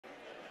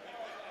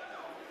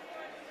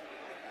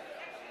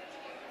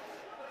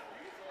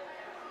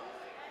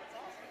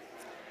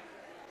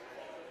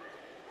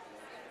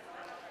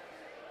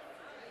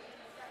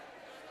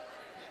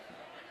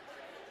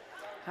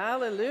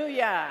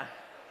Hallelujah.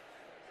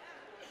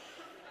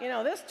 You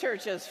know, this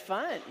church is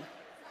fun.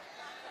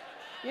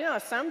 You know,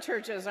 some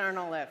churches aren't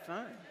all that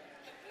fun.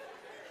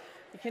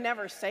 You can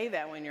never say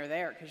that when you're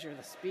there because you're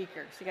the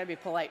speaker, so you got to be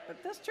polite.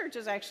 But this church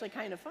is actually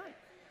kind of fun.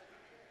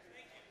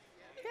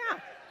 Yeah.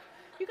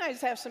 You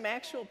guys have some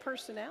actual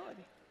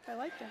personality. I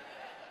like that.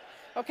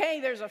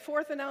 Okay, there's a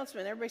fourth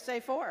announcement. Everybody say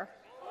four.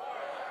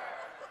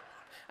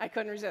 I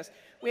couldn't resist.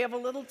 We have a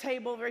little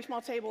table, very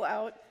small table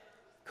out,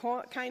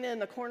 kind of in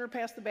the corner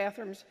past the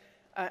bathrooms.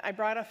 I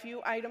brought a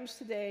few items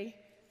today.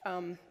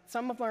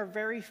 Some of them are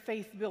very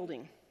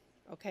faith-building,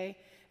 okay?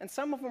 And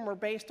some of them are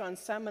based on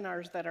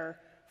seminars that are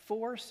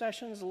 4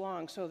 sessions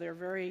long, so they're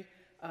very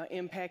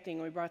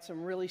impacting. We brought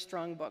some really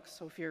strong books.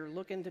 So if you're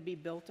looking to be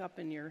built up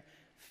in your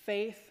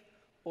faith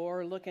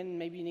or looking,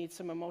 maybe you need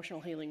some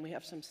emotional healing, we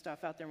have some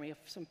stuff out there. We have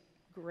some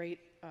great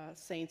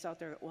saints out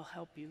there that will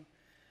help you.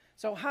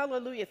 So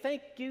hallelujah.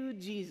 Thank you,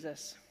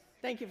 Jesus.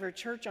 Thank you for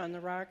Church on the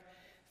Rock.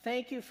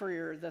 Thank you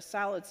for the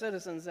solid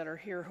citizens that are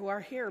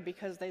here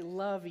because they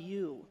love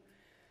you.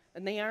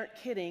 And they aren't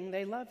kidding,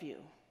 they love you.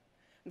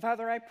 And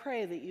Father, I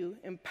pray that you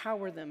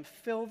empower them,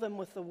 fill them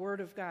with the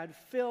Word of God,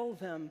 fill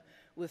them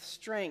with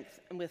strength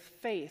and with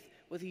faith,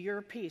 with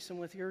your peace and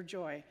with your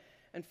joy.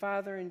 And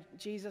Father, in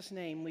Jesus'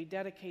 name, we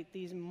dedicate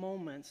these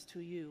moments to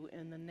you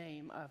in the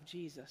name of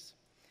Jesus.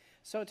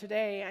 So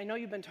today, I know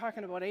you've been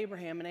talking about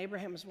Abraham, and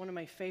Abraham is one of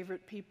my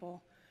favorite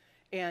people.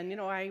 And, you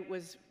know, I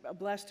was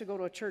blessed to go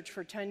to a church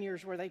for 10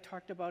 years where they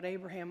talked about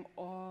Abraham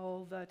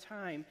all the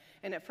time.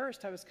 And at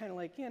first, I was kind of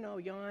like,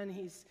 yawn,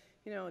 he's,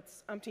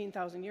 it's umpteen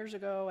thousand years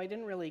ago. I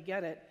didn't really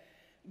get it.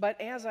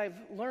 But as I've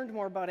learned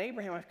more about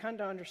Abraham, I've come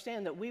to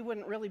understand that we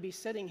wouldn't really be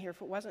sitting here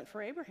if it wasn't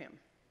for Abraham.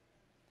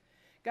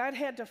 God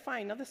had to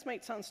find, now this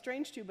might sound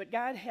strange to you, but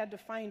God had to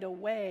find a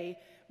way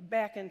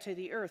back into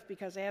the earth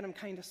because Adam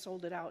kind of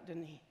sold it out,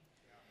 didn't he?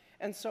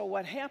 And so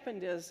what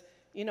happened is,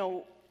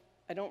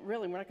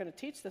 we're not going to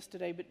teach this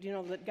today, but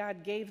that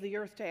God gave the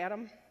earth to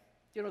Adam?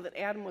 That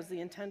Adam was the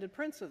intended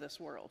prince of this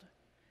world.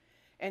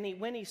 And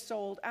when he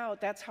sold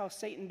out, that's how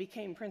Satan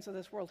became prince of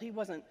this world.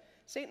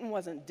 Satan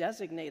wasn't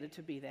designated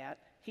to be that.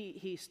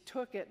 He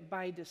took it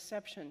by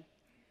deception.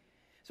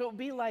 So it would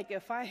be like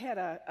if I had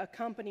a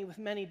company with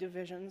many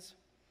divisions,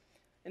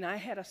 and I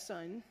had a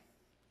son,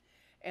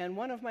 and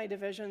one of my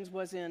divisions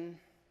was in,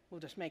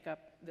 we'll just make up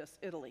this,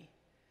 Italy.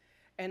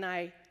 And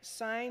I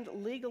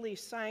legally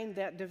signed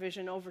that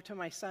division over to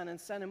my son and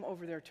sent him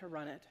over there to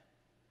run it.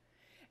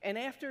 And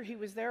after he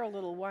was there a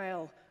little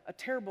while, a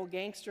terrible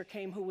gangster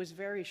came who was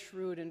very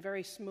shrewd and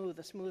very smooth,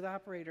 a smooth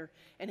operator,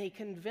 and he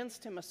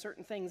convinced him of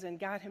certain things and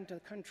got him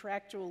to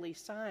contractually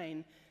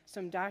sign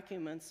some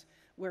documents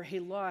where he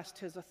lost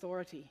his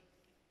authority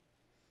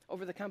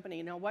over the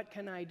company. Now, what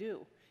can I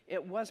do?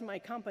 It was my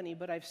company,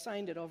 but I've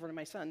signed it over to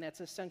my son. That's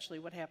essentially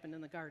what happened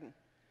in the garden.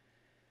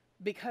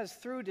 Because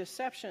through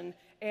deception,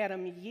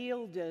 Adam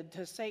yielded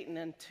to Satan,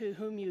 and to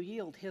whom you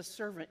yield, his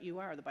servant you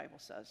are, the Bible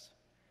says.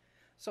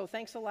 So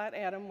thanks a lot,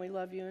 Adam. We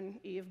love you and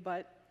Eve.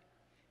 But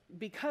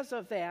because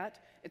of that,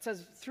 it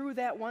says, through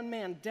that one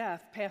man,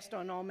 death passed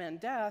on all men.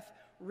 Death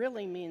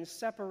really means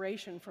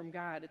separation from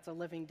God. It's a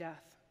living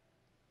death.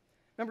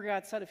 Remember,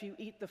 God said, if you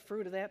eat the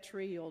fruit of that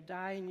tree, you'll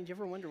die. And you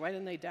ever wonder, why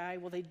didn't they die?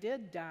 Well, they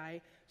did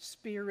die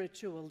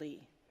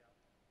spiritually.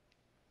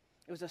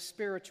 It was a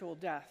spiritual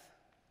death.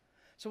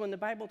 So when the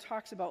Bible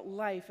talks about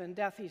life and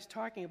death, he's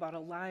talking about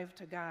alive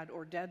to God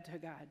or dead to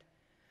God.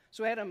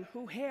 So Adam,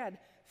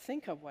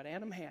 think of what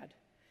Adam had.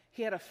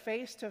 He had a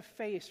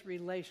face-to-face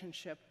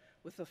relationship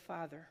with the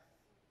Father.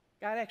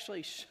 God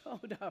actually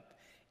showed up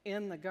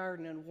in the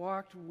garden and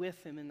walked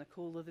with him in the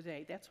cool of the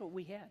day. That's what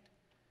we had.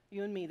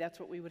 You and me, that's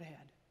what we would have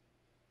had.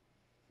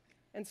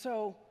 And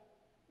so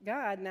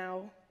God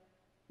now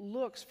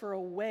looks for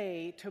a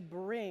way to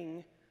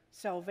bring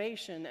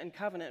salvation and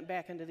covenant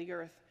back into the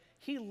earth.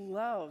 He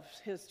loves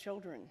his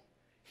children.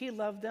 He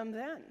loved them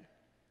then.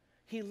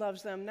 He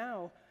loves them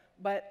now.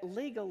 But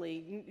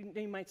legally,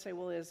 you might say,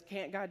 well,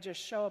 can't God just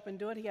show up and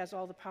do it? He has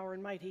all the power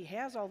and might. He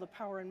has all the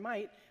power and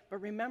might,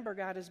 but remember,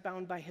 God is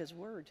bound by his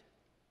word.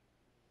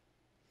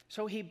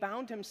 So he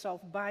bound himself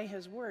by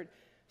his word.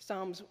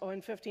 Psalms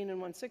 115 and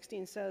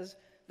 116 says,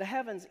 the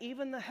heavens,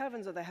 even the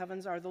heavens of the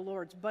heavens are the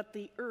Lord's, but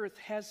the earth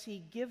has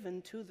he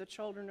given to the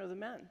children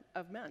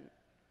of men.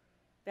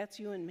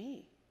 That's you and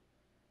me.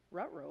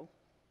 Ruh-roh.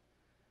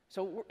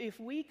 So if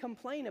we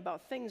complain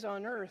about things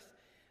on earth,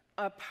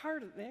 a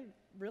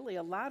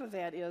lot of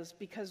that is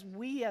because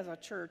we as a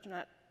church,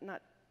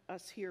 not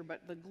us here,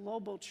 but the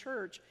global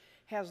church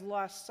has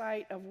lost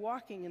sight of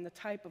walking in the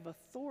type of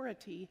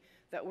authority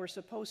that we're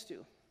supposed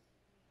to.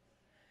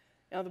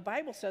 Now the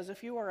Bible says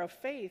if you are of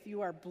faith, you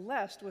are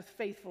blessed with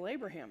faithful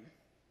Abraham.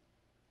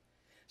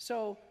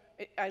 So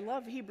I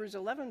love Hebrews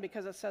 11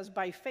 because it says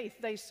by faith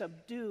they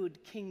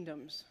subdued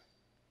kingdoms.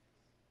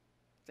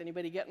 Is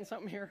anybody getting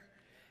something here?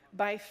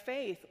 By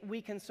faith,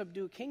 we can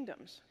subdue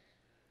kingdoms.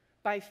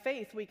 By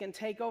faith, we can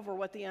take over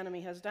what the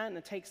enemy has done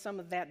and take some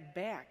of that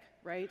back,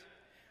 right?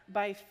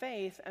 By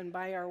faith and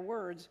by our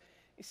words.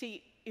 You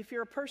see, if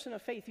you're a person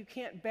of faith, you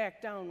can't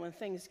back down when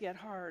things get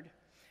hard.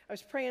 I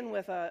was praying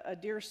with a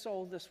dear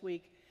soul this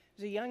week.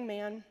 He was a young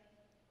man.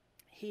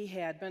 He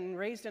had been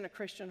raised in a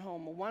Christian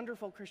home,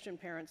 wonderful Christian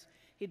parents.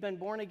 He'd been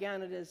born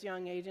again at his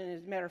young age, and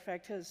as a matter of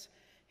fact,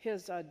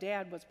 his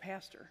dad was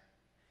pastor.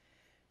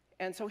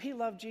 And so he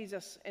loved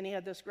Jesus, and he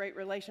had this great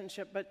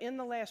relationship. But in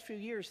the last few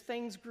years,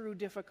 things grew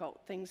difficult.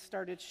 Things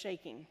started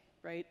shaking,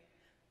 right?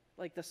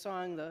 Like the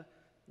song,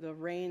 the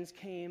rains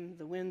came,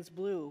 the winds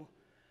blew.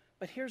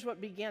 But here's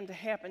what began to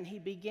happen. He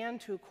began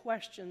to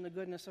question the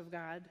goodness of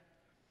God.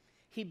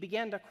 He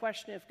began to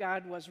question if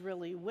God was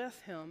really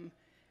with him.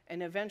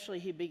 And eventually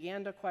he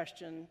began to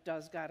question,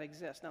 does God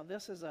exist? Now,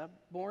 this is a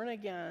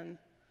born-again,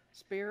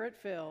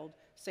 Spirit-filled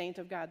saint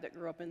of God that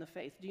grew up in the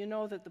faith. Do you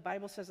know that the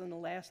Bible says in the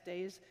last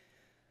days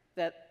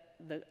that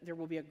there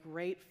will be a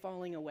great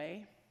falling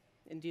away?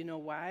 And do you know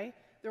why?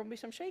 There will be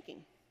some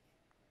shaking.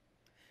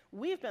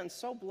 We've been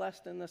so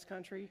blessed in this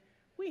country.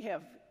 We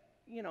have,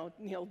 in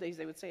the old days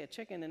they would say a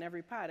chicken in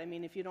every pot. I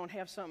mean, if you don't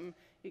have something,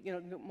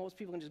 most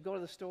people can just go to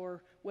the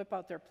store, whip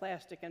out their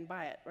plastic and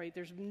buy it, right?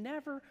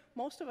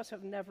 Most of us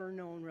have never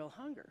known real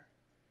hunger.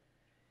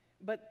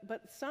 But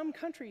some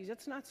countries,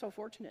 it's not so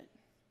fortunate.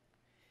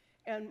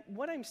 And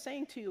what I'm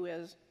saying to you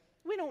is,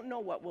 we don't know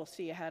what we'll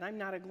see ahead. I'm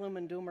not a gloom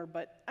and doomer,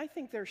 but I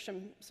think there's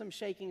some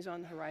shakings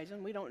on the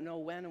horizon. We don't know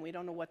when, and we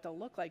don't know what they'll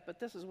look like,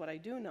 but this is what I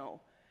do know.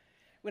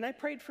 When I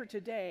prayed for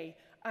today,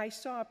 I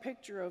saw a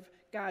picture of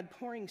God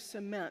pouring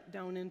cement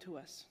down into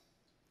us,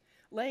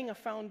 laying a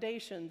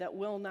foundation that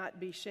will not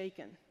be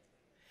shaken.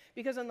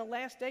 Because in the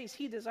last days,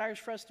 he desires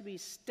for us to be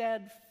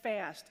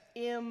steadfast,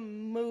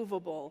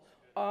 immovable,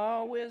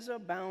 always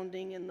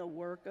abounding in the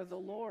work of the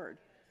Lord.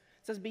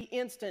 It says be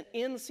instant,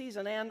 in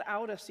season and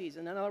out of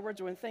season. In other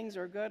words, when things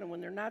are good and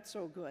when they're not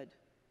so good,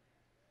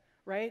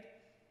 right?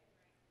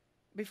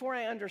 Before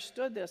I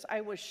understood this,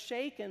 I was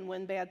shaken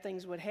when bad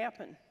things would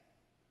happen.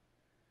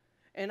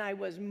 And I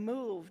was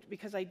moved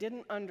because I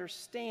didn't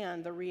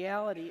understand the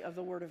reality of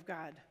the Word of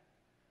God.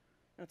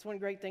 That's one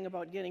great thing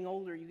about getting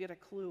older. You get a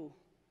clue,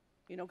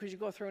 because you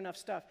go through enough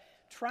stuff.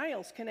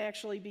 Trials can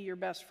actually be your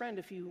best friend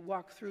if you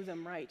walk through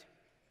them right.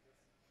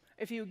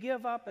 If you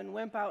give up and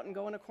wimp out and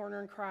go in a corner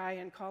and cry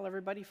and call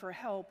everybody for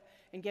help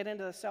and get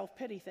into the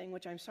self-pity thing,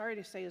 which I'm sorry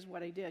to say is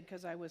what I did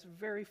because I was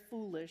very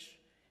foolish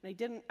and I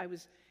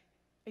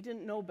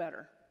didn't know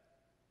better.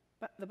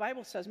 But the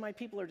Bible says my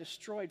people are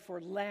destroyed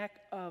for lack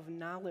of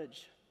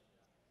knowledge.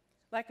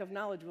 Lack of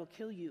knowledge will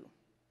kill you.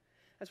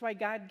 That's why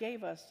God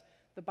gave us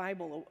the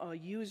Bible, a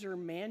user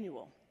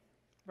manual,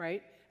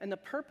 right? And the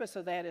purpose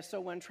of that is so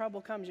when trouble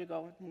comes, you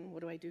go,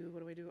 what do I do?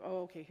 What do I do?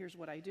 Oh, okay, here's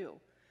what I do.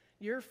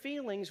 Your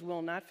feelings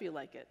will not feel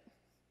like it.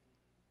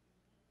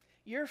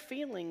 Your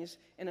feelings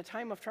in a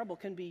time of trouble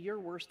can be your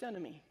worst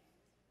enemy.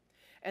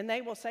 And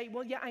they will say,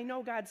 well, yeah, I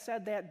know God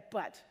said that,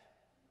 but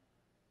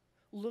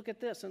look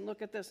at this and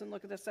look at this and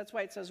look at this. That's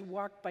why it says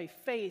walk by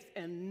faith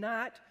and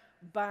not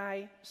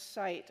by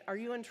sight. Are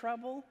you in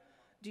trouble?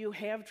 Do you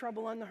have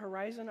trouble on the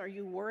horizon? Are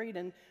you worried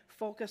and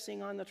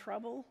focusing on the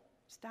trouble?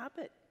 Stop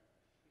it.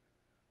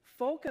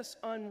 Focus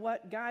on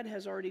what God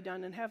has already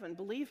done in heaven.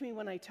 Believe me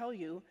when I tell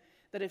you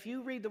that if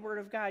you read the Word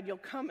of God, you'll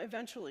come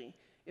eventually,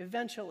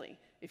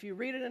 if you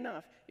read it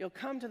enough, you'll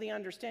come to the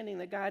understanding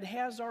that God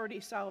has already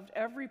solved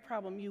every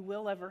problem you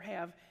will ever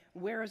have.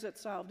 Where is it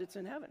solved? It's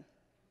in heaven.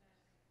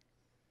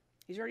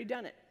 He's already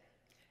done it.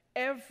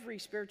 Every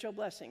spiritual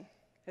blessing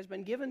has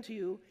been given to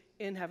you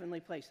in heavenly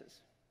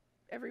places.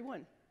 Every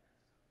one.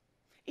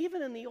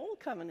 Even in the Old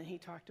Covenant, he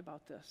talked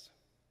about this.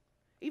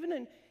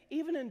 Even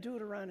in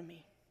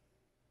Deuteronomy.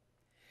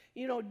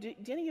 Do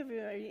any of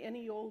you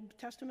any Old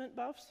Testament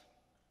buffs?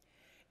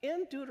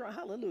 In Deuteronomy,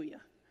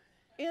 hallelujah.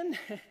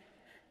 I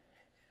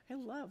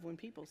love when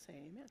people say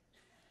amen.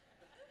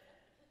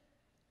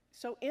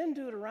 So in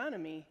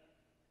Deuteronomy,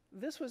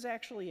 this was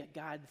actually a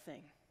God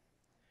thing.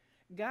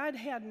 God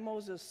had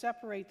Moses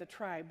separate the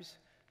tribes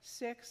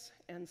 6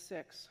 and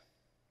 6.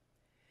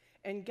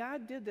 And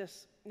God did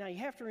this. Now you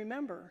have to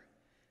remember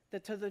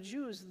that to the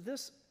Jews,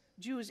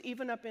 Jews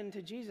even up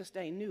into Jesus'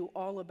 day knew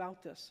all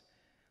about this.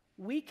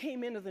 We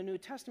came into the New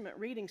Testament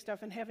reading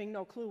stuff and having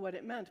no clue what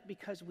it meant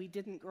because we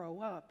didn't grow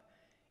up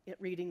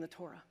reading the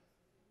Torah.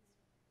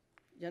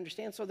 You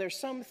understand? So there's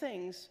some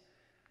things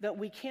that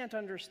we can't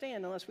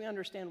understand unless we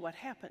understand what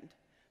happened.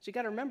 So you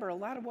got to remember, a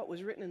lot of what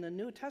was written in the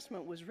New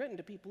Testament was written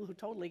to people who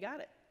totally got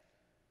it.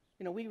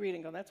 We read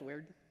and go, that's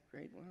weird.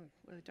 Great. What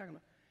are they talking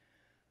about?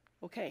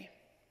 Okay,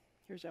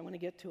 I want to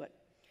get to it.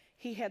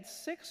 He had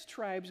 6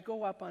 tribes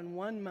go up on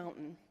one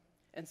mountain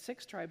and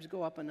 6 tribes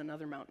go up on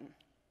another mountain.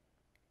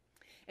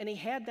 And he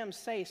had them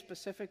say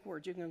specific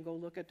words. You can go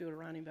look at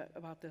Deuteronomy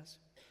about this.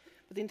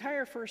 But the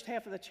entire first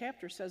half of the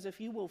chapter says, if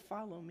you will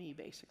follow me,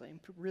 basically. I'm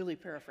really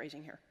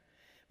paraphrasing here.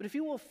 But if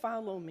you will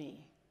follow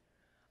me,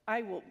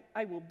 I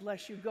will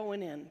bless you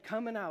going in,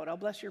 coming out. I'll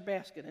bless your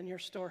basket and your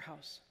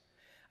storehouse.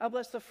 I'll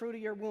bless the fruit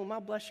of your womb. I'll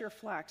bless your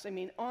flocks. I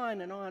mean,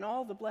 on and on,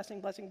 all the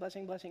blessing.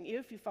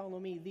 If you follow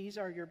me, these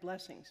are your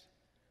blessings.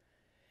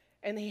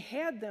 And he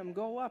had them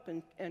go up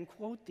and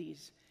quote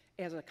these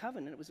as a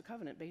covenant. It was a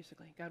covenant,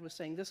 basically. God was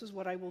saying, this is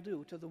what I will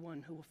do to the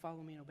one who will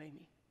follow me and obey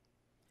me.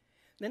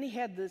 Then he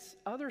had this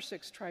other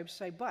 6 tribes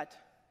say, but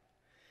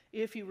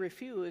if you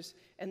refuse,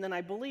 and then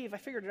I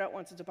figured it out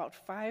once, it's about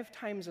 5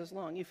 times as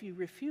long. If you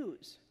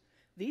refuse,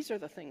 these are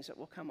the things that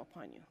will come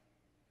upon you.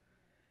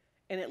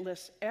 And it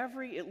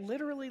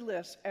literally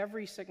lists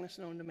every sickness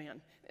known to man.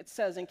 It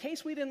says, in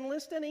case we didn't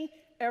list any,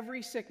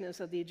 every sickness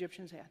that the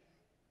Egyptians had.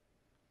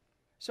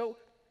 So,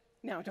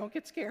 now don't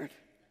get scared.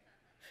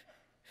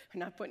 I'm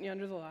not putting you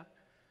under the law.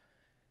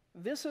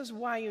 This is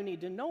why you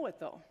need to know it,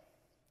 though.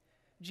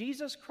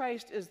 Jesus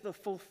Christ is the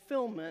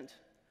fulfillment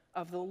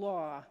of the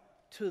law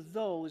to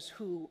those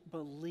who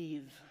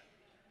believe.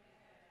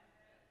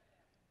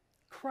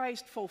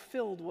 Christ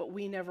fulfilled what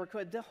we never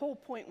could. The whole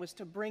point was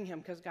to bring him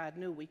because God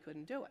knew we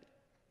couldn't do it.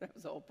 That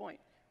was the whole point.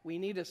 We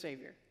need a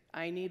Savior.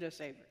 I need a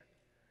Savior.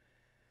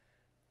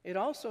 It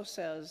also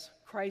says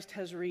Christ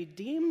has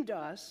redeemed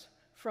us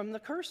from the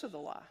curse of the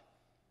law.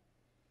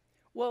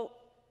 Well,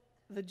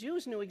 the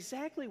Jews knew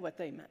exactly what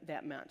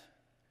that meant.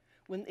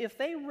 If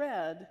they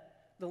read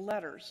the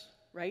letters,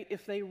 right?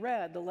 If they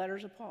read the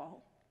letters of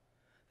Paul,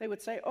 they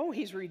would say, oh,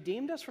 he's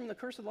redeemed us from the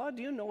curse of the law.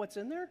 Do you know what's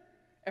in there?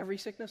 Every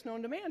sickness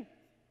known to man.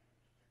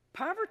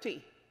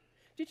 Poverty.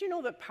 Did you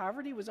know that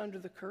poverty was under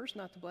the curse,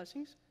 not the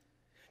blessings?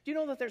 Do you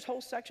know that there's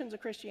whole sections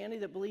of Christianity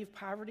that believe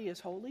poverty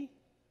is holy?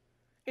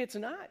 It's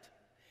not.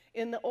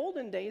 In the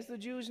olden days, the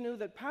Jews knew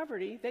that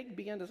poverty, they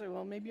began to say,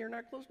 well, maybe you're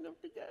not close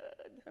enough to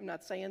God. I'm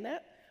not saying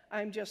that.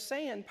 I'm just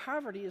saying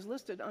poverty is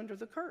listed under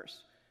the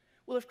curse.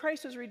 Well, if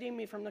Christ has redeemed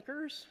me from the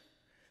curse,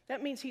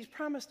 that means he's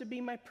promised to be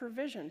my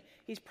provision.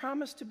 He's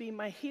promised to be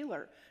my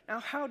healer. Now,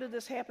 how did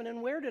this happen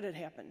and where did it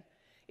happen?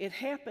 It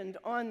happened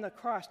on the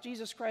cross.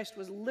 Jesus Christ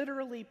was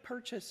literally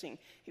purchasing.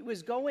 He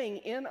was going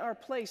in our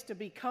place to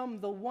become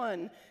the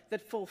one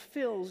that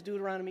fulfills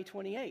Deuteronomy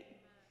 28.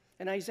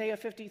 And Isaiah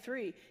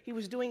 53, he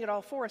was doing it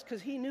all for us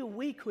because he knew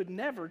we could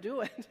never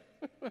do it.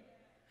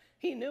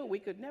 He knew we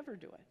could never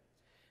do it.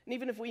 And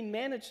even if we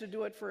managed to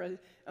do it for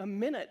a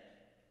minute,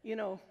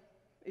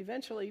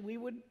 eventually we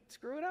would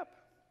screw it up.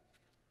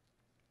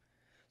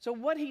 So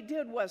what he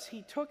did was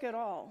he took it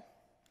all,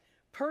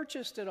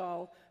 purchased it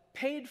all,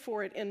 paid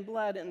for it in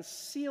blood, and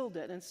sealed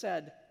it and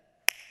said,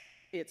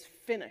 it's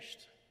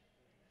finished.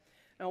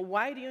 Now,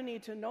 why do you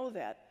need to know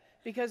that?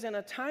 Because in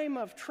a time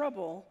of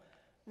trouble,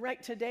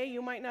 right today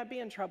you might not be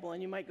in trouble,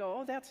 and you might go,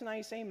 oh, that's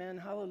nice, amen,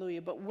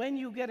 hallelujah. But when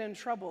you get in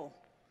trouble,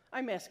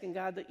 I'm asking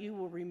God that you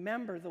will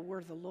remember the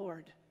word of the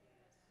Lord.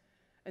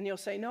 And you'll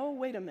say, no,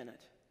 wait a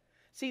minute.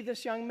 See,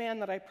 this young man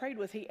that I prayed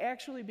with, he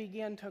actually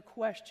began to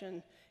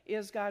question,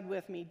 is God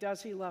with me?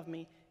 Does he love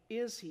me?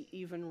 Is he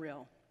even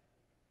real?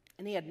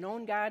 And he had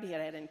known God, he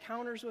had had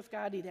encounters with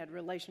God, he'd had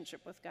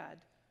relationship with God.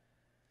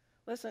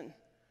 Listen,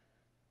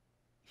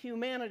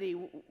 humanity,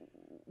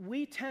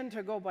 we tend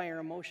to go by our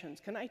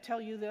emotions. Can I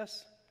tell you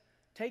this?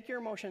 Take your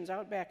emotions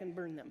out back and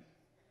burn them.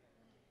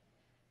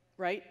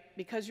 Right?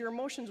 Because your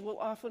emotions will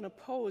often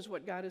oppose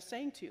what God is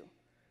saying to you.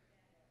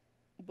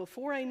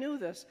 Before I knew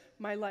this,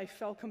 my life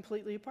fell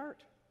completely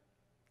apart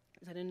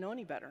because I didn't know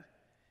any better.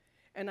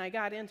 And I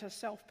got into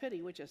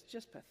self-pity, which is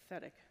just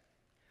pathetic,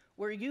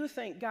 where you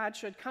think God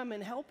should come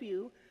and help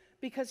you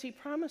because he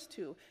promised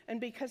to and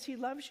because he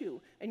loves you,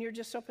 and you're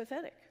just so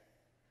pathetic.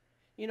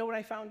 You know what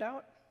I found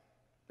out?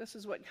 This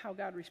is how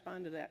God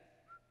responded to that.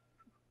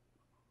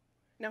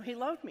 Now, he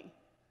loved me.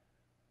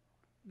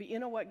 But you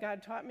know what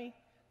God taught me?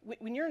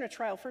 When you're in a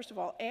trial, first of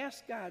all,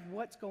 ask God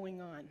what's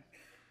going on.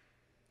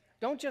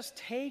 Don't just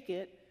take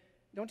it.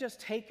 Don't just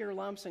take your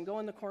lumps and go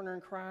in the corner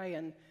and cry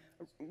and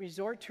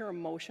resort to your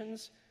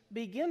emotions.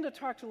 Begin to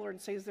talk to the Lord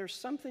and say, is there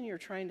something you're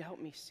trying to help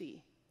me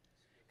see?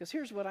 Because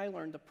here's what I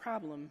learned. The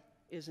problem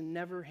is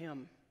never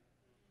him.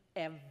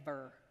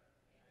 Ever.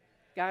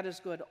 God is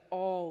good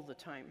all the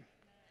time.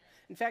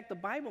 In fact, the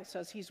Bible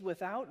says he's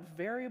without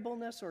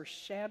variableness or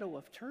shadow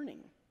of turning.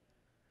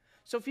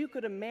 So if you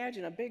could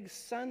imagine a big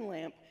sun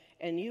lamp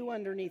and you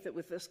underneath it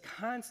with this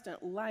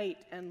constant light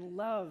and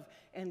love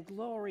and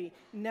glory,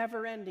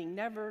 never ending,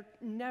 never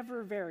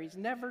varies,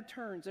 never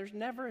turns, there's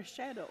never a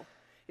shadow.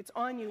 It's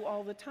on you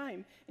all the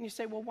time. And you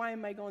say, well, why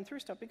am I going through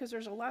stuff? Because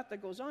there's a lot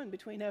that goes on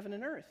between heaven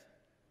and earth.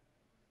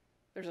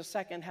 There's a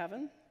second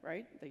heaven,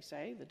 right? They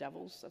say,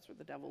 that's where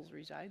the devils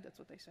reside, that's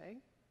what they say.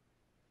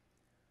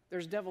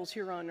 There's devils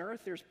here on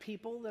earth, there's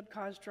people that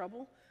cause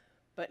trouble.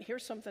 But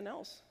here's something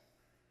else.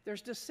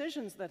 There's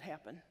decisions that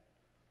happen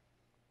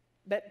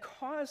that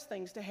cause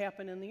things to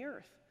happen in the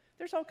earth.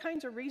 There's all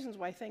kinds of reasons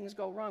why things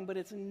go wrong, but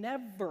it's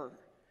never,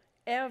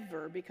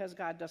 ever because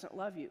God doesn't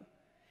love you.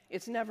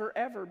 It's never,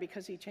 ever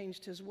because he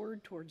changed his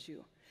word towards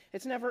you.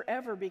 It's never,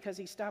 ever because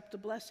he stopped a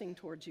blessing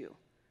towards you.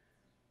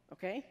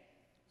 Okay?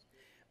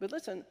 But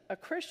listen, a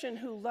Christian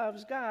who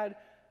loves God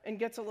and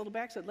gets a little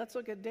backslid, let's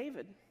look at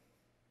David.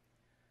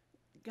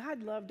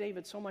 God loved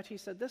David so much, he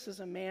said, this is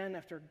a man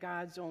after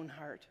God's own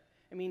heart.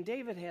 I mean,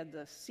 David had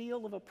the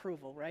seal of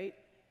approval, right?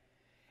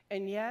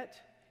 And yet,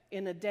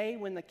 in a day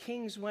when the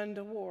kings went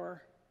to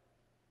war,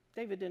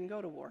 David didn't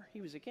go to war.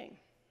 He was a king.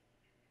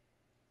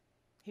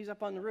 He's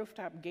up on the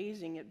rooftop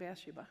gazing at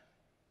Bathsheba,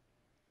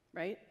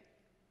 right?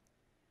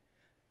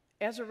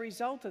 as a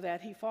result of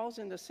that, he falls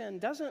into sin,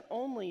 doesn't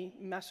only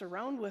mess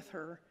around with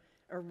her,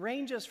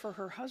 arranges for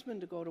her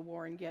husband to go to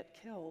war and get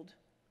killed.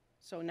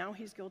 So now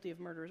he's guilty of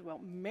murder as well.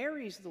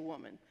 Marries the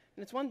woman.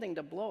 And it's one thing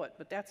to blow it,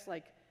 but that's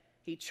like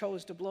he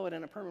chose to blow it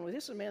in a permanent way.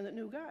 This is a man that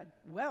knew God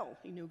well.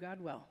 He knew God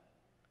well.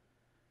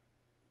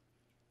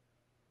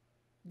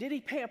 Did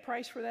he pay a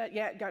price for that?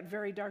 Yeah, it got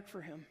very dark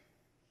for him.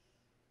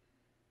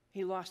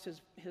 He lost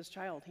his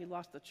child. He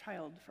lost the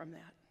child from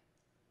that.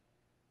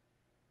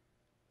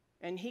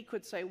 And he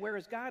could say, where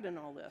is God in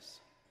all this?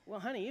 Well,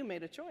 honey, you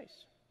made a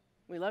choice.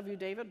 We love you,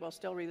 David. We'll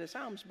still read the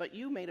Psalms, but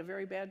you made a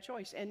very bad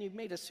choice, and you've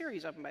made a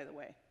series of them, by the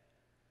way.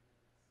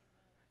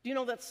 Do you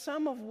know that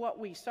some of what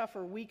we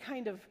suffer, we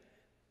kind of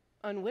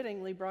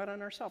unwittingly brought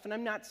on ourselves? And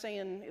I'm not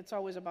saying it's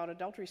always about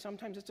adultery.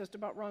 Sometimes it's just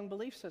about wrong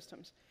belief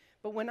systems.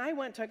 But when I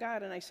went to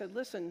God and I said,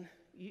 listen,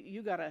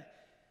 you gotta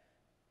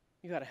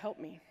help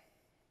me.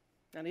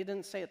 And he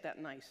didn't say it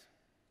that nice.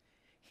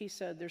 He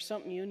said, there's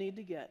something you need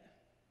to get.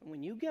 And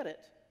when you get it,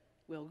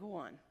 we'll go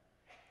on.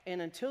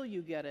 And until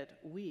you get it,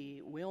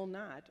 we will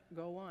not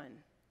go on.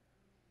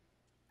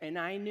 And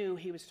I knew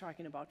he was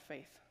talking about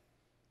faith.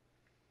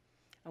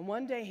 And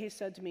one day he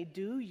said to me,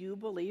 do you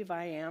believe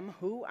I am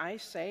who I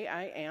say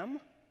I am?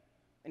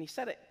 And he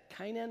said it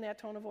kind of in that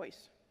tone of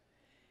voice.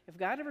 If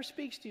God ever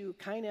speaks to you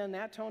kind of in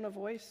that tone of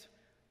voice,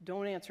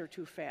 don't answer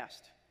too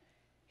fast.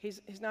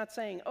 He's not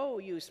saying, oh,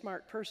 you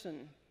smart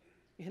person.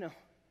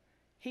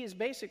 He's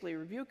basically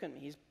rebuking me.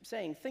 He's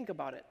saying, think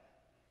about it.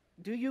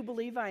 Do you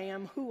believe I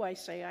am who I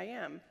say I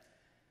am?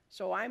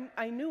 So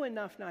I knew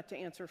enough not to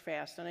answer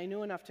fast, and I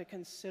knew enough to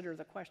consider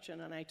the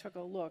question, and I took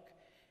a look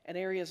at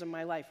areas of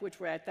my life which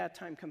were at that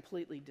time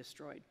completely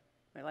destroyed.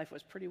 My life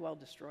was pretty well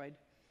destroyed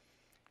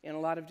in a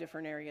lot of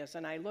different areas,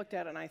 and I looked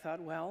at it and I thought,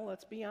 well,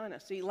 let's be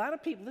honest. See, a lot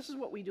of people, this is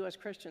what we do as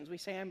Christians. We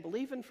say, I'm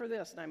believing for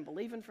this, and I'm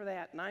believing for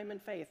that, and I'm in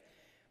faith.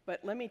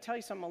 But let me tell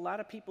you something, a lot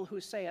of people who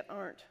say it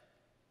aren't.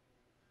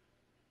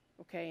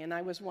 Okay, and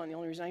I was one. The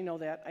only reason I know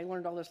that, I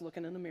learned all this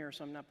looking in the mirror,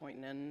 so I'm not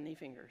pointing any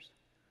fingers.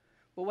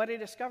 But what I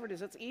discovered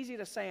is it's easy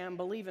to say I'm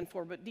believing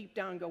for, but deep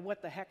down go,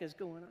 what the heck is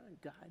going on,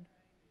 God?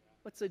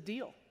 What's the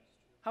deal?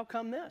 How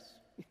come this?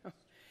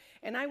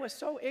 And I was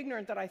so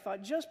ignorant that I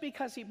thought, just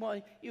because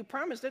you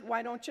promised it,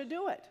 why don't you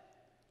do it?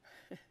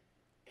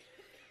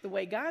 The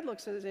way God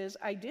looks at it is,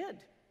 I did.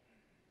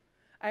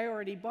 I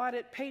already bought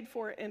it, paid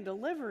for it, and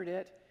delivered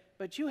it,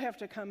 but you have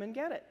to come and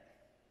get it.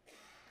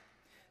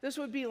 This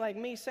would be like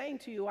me saying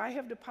to you, I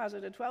have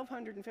deposited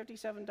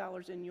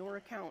 $1,257 in your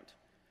account.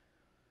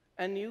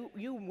 And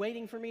you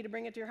waiting for me to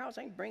bring it to your house.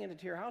 I ain't bringing it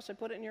to your house. I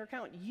put it in your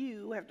account.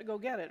 You have to go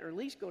get it, or at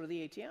least go to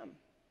the ATM.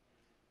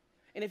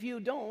 And if you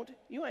don't,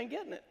 you ain't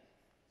getting it.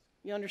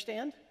 You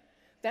understand?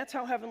 That's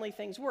how heavenly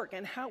things work.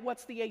 And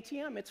what's the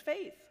ATM? It's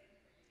faith.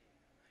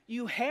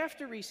 You have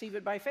to receive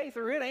it by faith,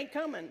 or it ain't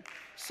coming.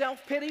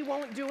 Self-pity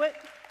won't do it.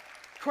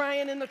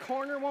 Crying in the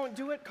corner won't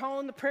do it.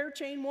 Calling the prayer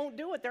chain won't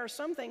do it. There are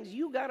some things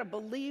you got to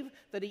believe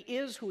that he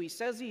is who he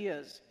says he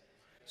is.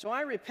 So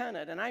I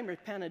repented, and I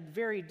repented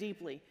very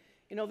deeply.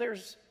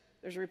 There's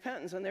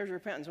repentance and there's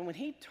repentance. And when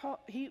he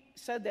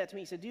said that to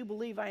me, he said, do you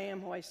believe I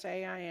am who I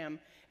say I am?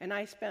 And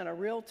I spent a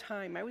real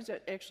time. I was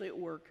actually at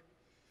work,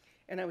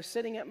 and I was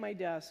sitting at my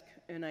desk,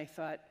 and I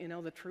thought,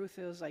 the truth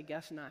is, I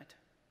guess not.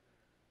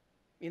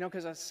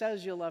 Because it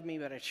says you love me,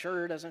 but it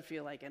sure doesn't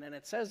feel like it. And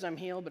it says I'm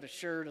healed, but it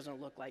sure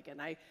doesn't look like it.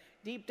 And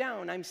deep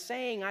down, I'm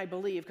saying I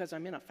believe because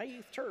I'm in a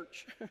faith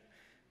church.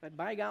 But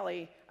by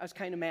golly, I was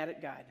kind of mad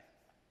at God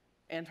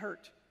and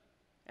hurt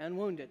and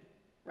wounded,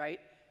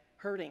 right?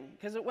 Hurting.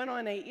 Because it went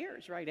on 8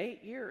 years, right?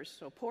 8 years.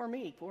 So poor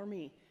me, poor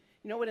me.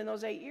 You know what? In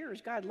those 8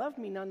 years, God loved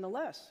me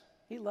nonetheless.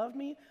 He loved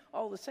me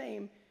all the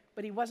same,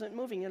 but he wasn't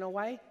moving. You know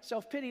why?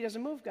 Self-pity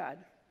doesn't move God.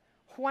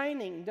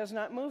 Whining does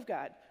not move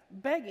God.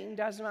 Begging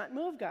does not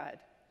move God.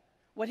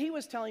 What he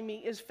was telling me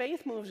is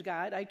faith moves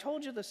God. I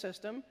told you the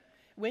system.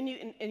 And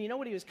you know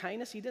what he was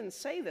kindness? He didn't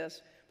say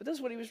this, but this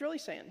is what he was really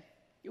saying.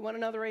 You want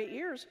another 8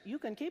 years? You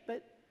can keep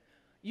it.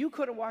 You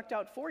could have walked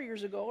out 4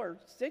 years ago or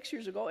 6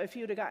 years ago if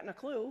you'd have gotten a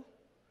clue.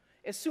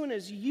 As soon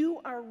as you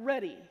are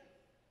ready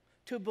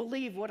to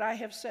believe what I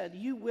have said,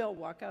 you will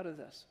walk out of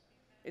this.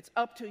 It's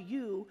up to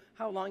you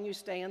how long you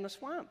stay in the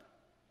swamp.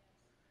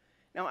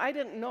 Now, I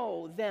didn't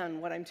know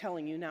then what I'm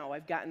telling you now.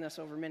 I've gotten this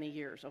over many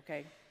years,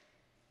 okay?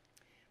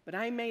 But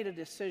I made a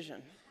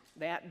decision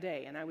that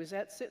day, and I was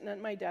sitting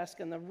at my desk,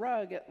 and the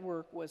rug at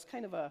work was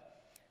kind of a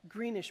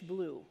greenish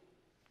blue.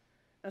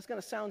 That's going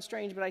to sound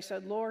strange, but I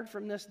said, Lord,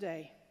 from this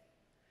day,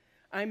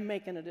 I'm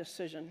making a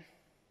decision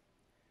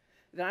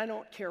that I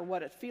don't care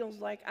what it feels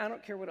like. I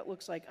don't care what it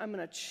looks like. I'm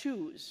going to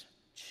choose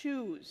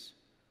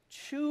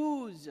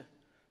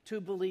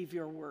to believe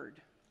your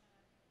word.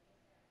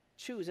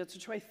 Choose. It's a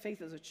choice.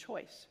 Faith is a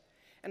choice.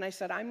 And I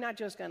said, I'm not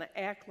just going to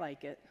act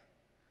like it.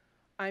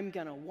 I'm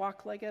going to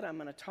walk like it, I'm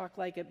going to talk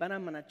like it, but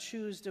I'm going to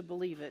choose to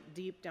believe it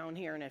deep down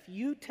here. And if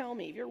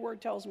your word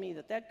tells me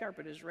that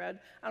carpet is red,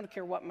 I don't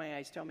care what my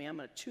eyes tell me, I'm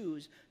going to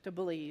choose to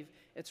believe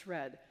it's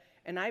red.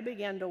 And I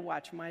began to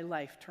watch my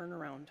life turn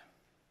around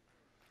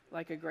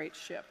like a great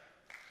ship.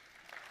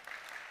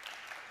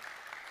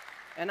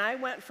 And I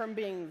went from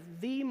being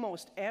the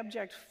most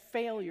abject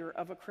failure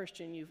of a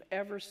Christian you've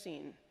ever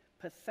seen,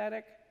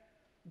 pathetic,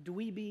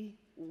 dweeby,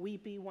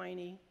 weepy,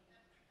 whiny,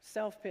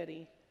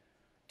 self-pity,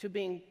 to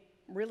being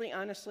really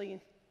honestly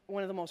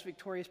one of the most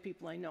victorious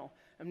people I know.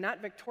 I'm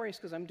not victorious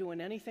because I'm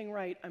doing anything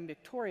right. I'm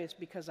victorious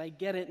because I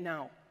get it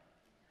now.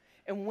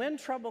 And when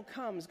trouble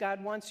comes,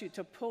 God wants you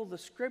to pull the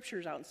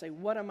scriptures out and say,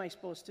 what am I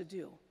supposed to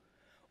do?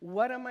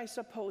 What am I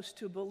supposed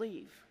to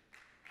believe?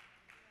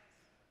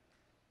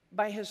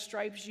 By his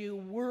stripes you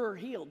were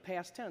healed,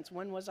 past tense.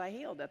 When was I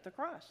healed? At the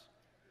cross.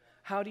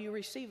 How do you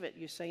receive it?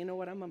 You say, you know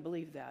what, I'm going to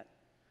believe that.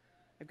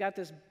 I've got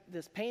this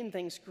pain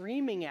thing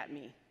screaming at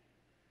me,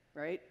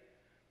 right?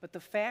 But the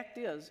fact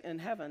is, in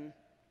heaven,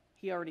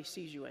 he already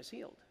sees you as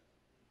healed.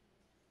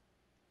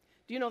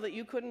 Do you know that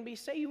you wouldn't be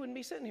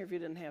sitting here if you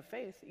didn't have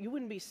faith? You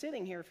wouldn't be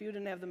sitting here if you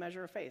didn't have the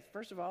measure of faith.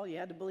 First of all, you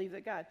had to believe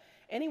that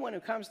anyone who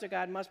comes to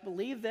God must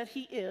believe that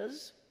he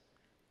is,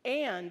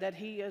 and that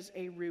he is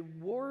a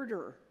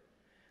rewarder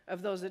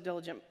of those that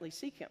diligently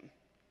seek him.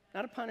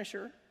 Not a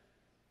punisher,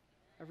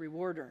 a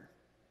rewarder.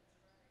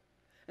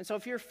 And so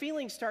if your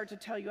feelings start to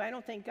tell you, I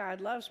don't think God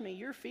loves me,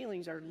 your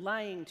feelings are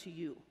lying to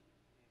you.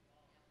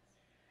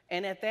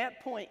 And at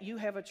that point, you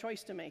have a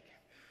choice to make.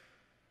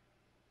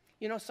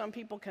 You know, some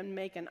people can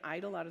make an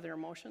idol out of their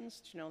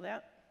emotions. Do you know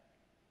that?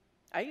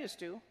 I used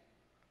to.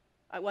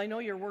 I know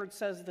your word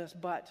says this,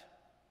 but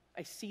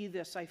I see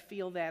this, I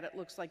feel that, it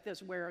looks like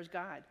this. Where is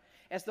God?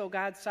 As though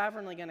God's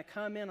sovereignly going to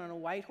come in on a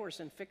white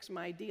horse and fix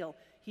my deal.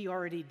 He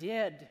already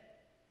did.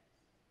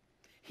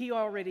 He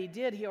already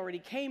did. He already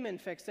came and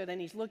fixed it,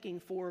 and he's looking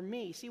for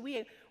me. See,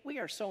 we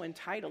are so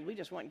entitled. We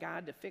just want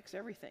God to fix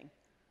everything.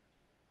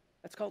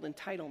 That's called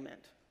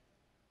entitlement.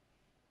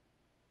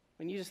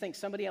 When you just think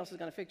somebody else is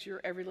going to fix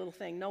your every little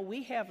thing. No,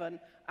 we have an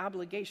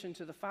obligation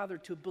to the Father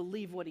to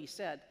believe what he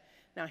said.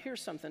 Now, here's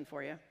something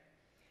for you.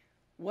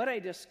 What I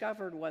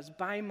discovered was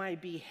by my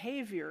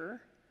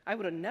behavior, I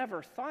would have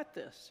never thought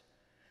this,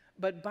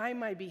 but by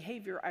my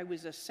behavior, I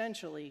was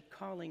essentially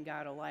calling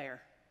God a liar.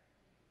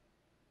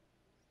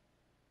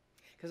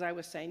 Because I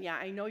was saying, yeah,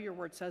 I know your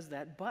word says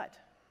that, but.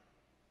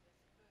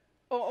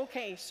 Oh,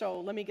 okay, so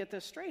let me get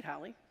this straight,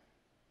 Holly.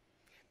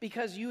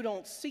 Because you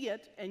don't see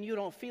it and you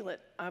don't feel it,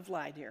 I've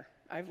lied here.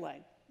 I've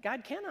lied.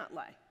 God cannot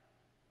lie.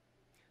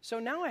 So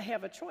now I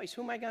have a choice.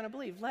 Who am I going to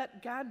believe?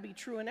 Let God be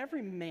true and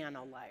every man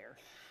a liar.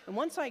 And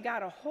once I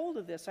got a hold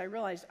of this, I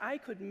realized I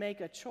could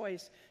make a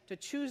choice to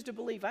choose to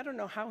believe. I don't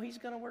know how he's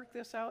going to work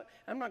this out.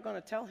 I'm not going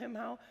to tell him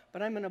how,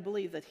 but I'm going to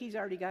believe that he's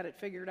already got it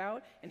figured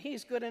out, and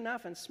he's good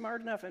enough and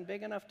smart enough and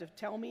big enough to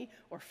tell me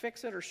or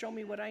fix it or show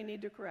me what I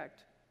need to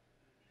correct.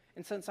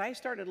 And since I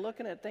started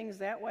looking at things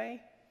that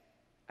way,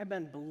 I've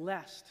been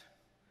blessed.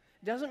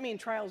 Doesn't mean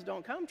trials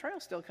don't come.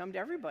 Trials still come to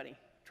everybody.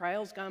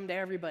 Trials come to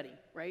everybody,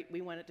 right?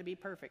 We want it to be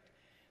perfect.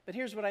 But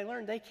here's what I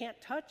learned. They can't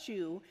touch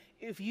you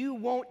if you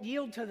won't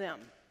yield to them.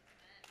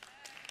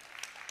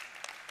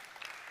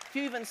 If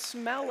you even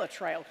smell a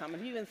trial coming,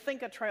 if you even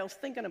think a trial's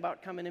thinking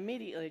about coming,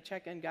 immediately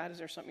check in. God, is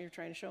there something you're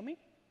trying to show me? Is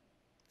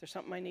there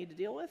something I need to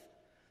deal with?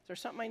 Is there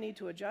something I need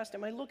to adjust?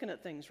 Am I looking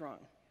at things wrong?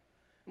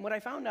 And what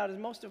I found out is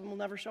most of them will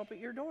never show up at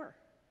your door.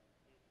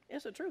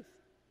 It's the truth.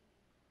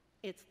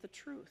 It's the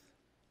truth.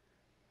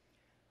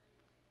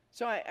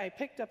 So I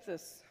picked up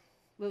this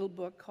little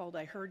book called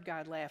I Heard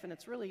God Laugh, and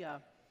it's really a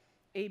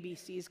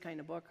ABCs kind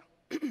of book.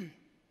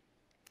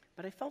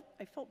 But I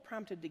felt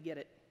prompted to get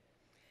it.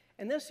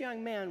 And this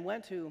young man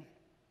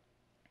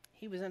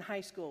he was in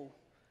high school.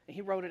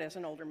 He wrote it as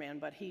an older man,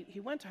 but he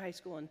went to high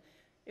school, and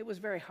it was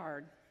very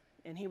hard,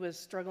 and he was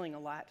struggling a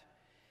lot.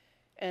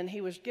 And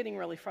he was getting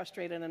really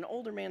frustrated, and an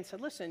older man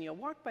said, listen, you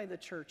walk by the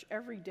church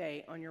every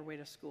day on your way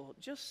to school.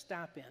 Just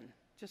stop in.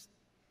 Just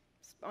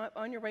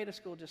on your way to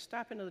school, just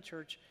stop into the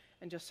church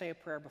and just say a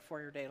prayer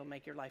before your day. It'll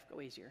make your life go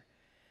easier.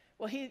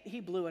 Well,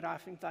 he blew it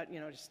off and thought,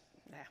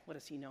 what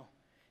does he know?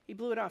 He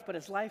blew it off, but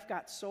his life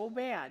got so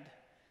bad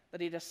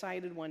that he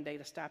decided one day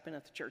to stop in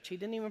at the church. He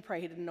didn't even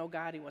pray. He didn't know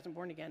God. He wasn't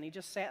born again. He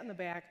just sat in the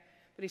back.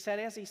 But he said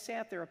as he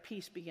sat there, a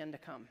peace began to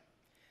come.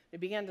 He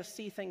began to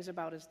see things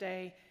about his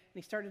day, and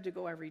he started to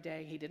go every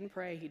day. He didn't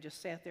pray. He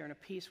just sat there, and a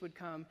peace would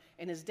come,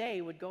 and his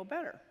day would go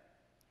better.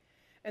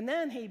 And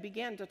then he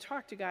began to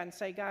talk to God and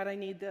say, God, I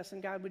need this,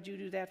 and God, would you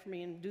do that for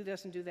me, and do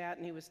this and do that?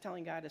 And he was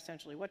telling God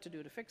essentially what to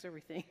do to fix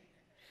everything.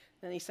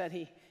 Then he said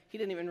he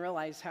didn't even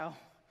realize how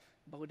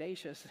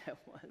bodacious that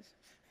was.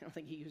 I don't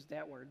think he used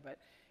that word, but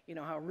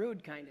how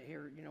rude kind of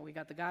here. We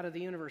got the God of the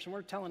universe, and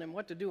we're telling him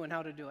what to do and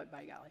how to do it,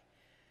 by golly.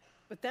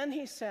 But then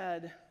he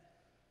said,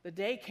 the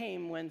day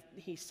came when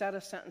he said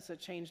a sentence that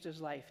changed his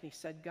life. And he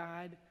said,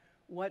 God,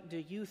 what do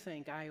you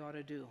think I ought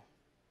to do?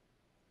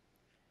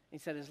 He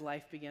said his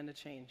life began to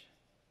change.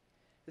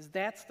 Because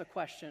that's the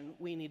question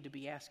we need to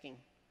be asking.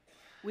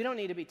 We don't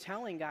need to be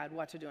telling God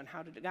what to do and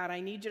how to do. God, I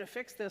need you to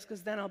fix this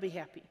because then I'll be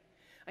happy.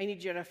 I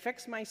need you to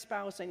fix my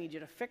spouse. I need you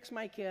to fix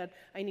my kid.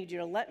 I need you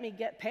to let me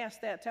get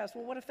past that test.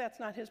 Well, what if that's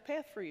not his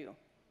path for you?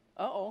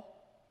 Uh-oh.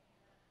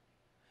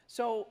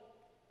 So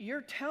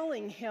you're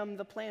telling him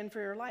the plan for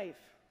your life.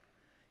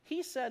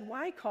 He said,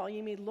 why call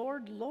you me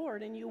Lord,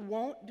 Lord, and you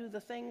won't do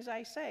the things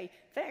I say?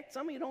 In fact,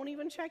 some of you don't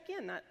even check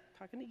in. Not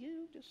talking to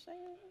you, just saying.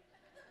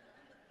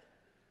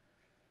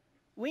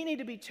 We need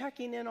to be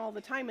checking in all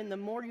the time, and the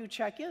more you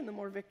check in, the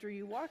more victory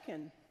you walk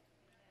in.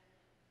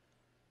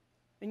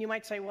 And you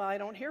might say, well, I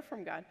don't hear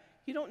from God.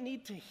 You don't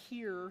need to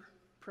hear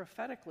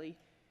prophetically.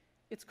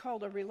 It's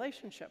called a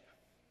relationship.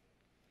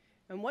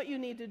 And what you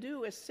need to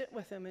do is sit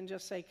with him and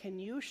just say, can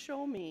you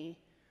show me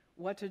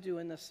what to do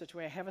in this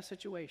situation? I have a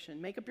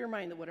situation. Make up your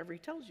mind that whatever he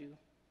tells you,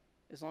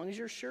 as long as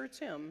you're sure it's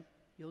him,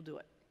 you'll do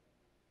it.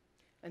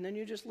 And then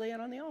you just lay it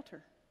on the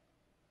altar.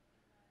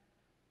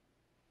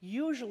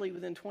 Usually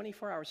within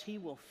 24 hours, he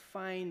will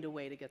find a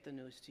way to get the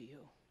news to you.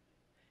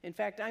 In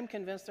fact, I'm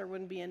convinced there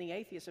wouldn't be any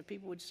atheists if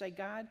people would say,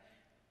 God,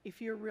 if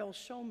you're real,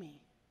 show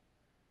me.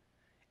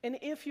 And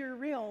if you're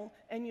real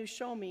and you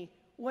show me,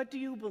 what do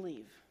you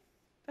believe?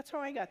 That's how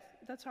I got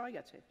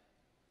saved.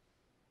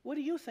 What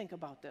do you think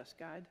about this,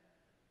 God?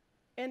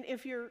 And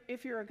if you're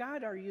a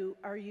God, are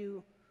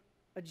you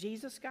a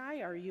Jesus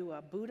guy? Are you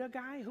a Buddha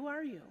guy? Who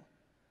are you?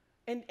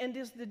 And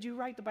did you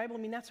write the Bible? I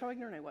mean, that's how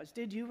ignorant I was.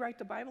 Did you write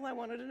the Bible? I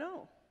wanted to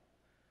know.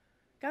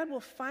 God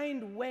will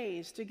find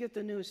ways to get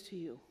the news to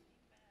you,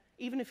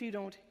 even if you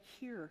don't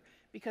hear,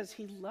 because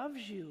he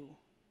loves you.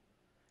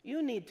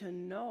 You need to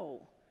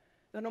know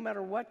that no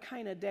matter what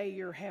kind of day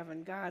you're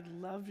having, God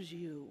loves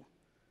you.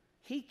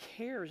 He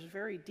cares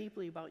very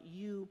deeply about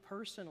you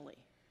personally.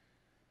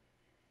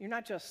 You're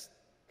not just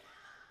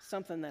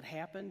something that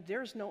happened.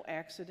 There's no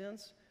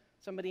accidents.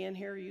 Somebody in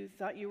here, you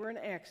thought you were an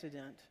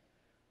accident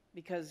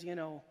because,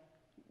 your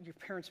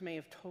parents may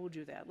have told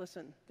you that.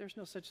 Listen, there's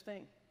no such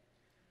thing.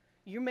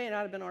 You may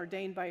not have been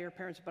ordained by your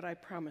parents, but I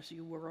promise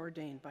you were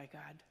ordained by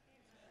God.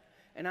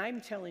 And I'm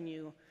telling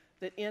you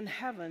that in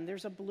heaven,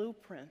 there's a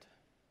blueprint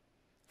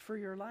for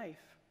your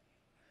life.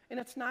 And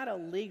it's not a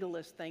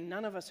legalist thing.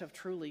 None of us have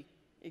truly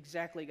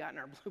exactly gotten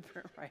our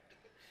blueprint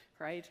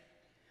right?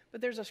 But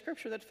there's a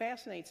scripture that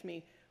fascinates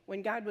me.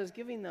 When God was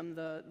giving them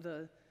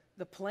the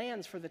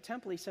plans for the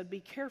temple, he said, be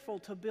careful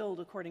to build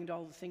according to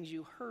all the things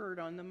you heard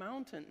on the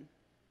mountain.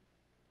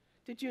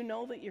 Did you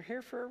know that you're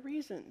here for a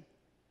reason?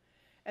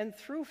 And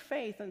through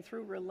faith and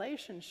through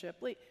relationship,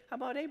 how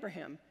about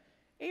Abraham?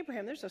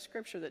 Abraham, there's a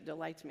scripture that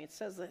delights me. It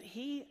says that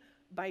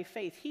by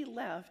faith, he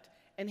left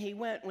and he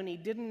went when he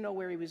didn't know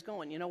where he was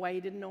going. You know why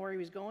he didn't know where he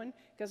was going?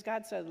 Because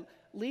God said,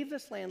 leave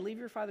this land, leave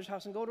your father's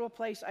house, and go to a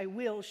place I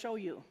will show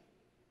you.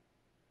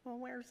 Well,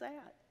 where's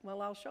that?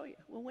 Well, I'll show you.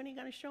 Well, when are you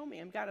going to show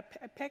me?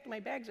 I packed my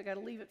bags. I got to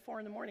leave at 4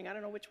 in the morning. I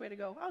don't know which way to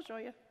go. I'll show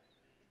you.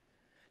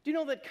 Do you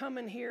know that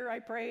coming here, I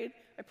prayed,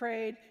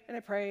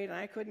 and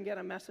I couldn't get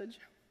a message?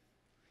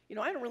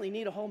 I don't really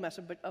need a whole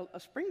message, but a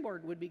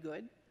springboard would be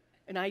good.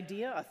 An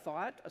idea, a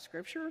thought, a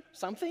scripture,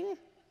 something?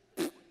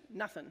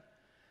 Nothing.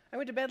 I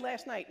went to bed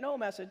last night, no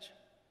message.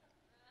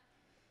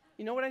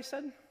 You know what I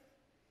said?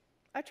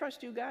 I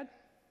trust you, God.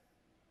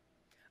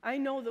 I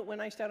know that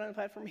when I stand on the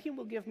platform, he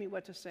will give me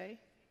what to say,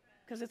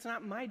 because it's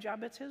not my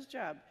job, it's his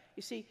job.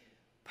 You see,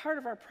 part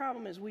of our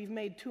problem is we've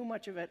made too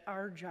much of it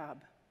our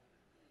job.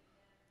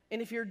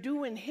 And if you're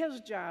doing his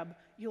job,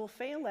 you'll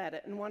fail at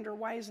it and wonder,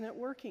 why isn't it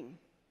working?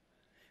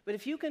 But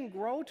if you can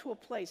grow to a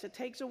place, it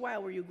takes a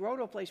while where you grow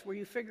to a place where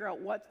you figure out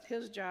what's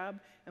his job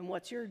and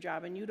what's your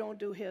job, and you don't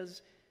do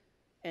his,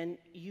 and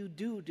you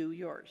do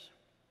yours.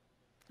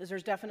 Because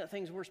there's definite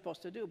things we're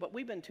supposed to do, but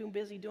we've been too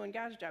busy doing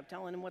God's job,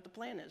 telling him what the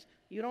plan is.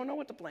 You don't know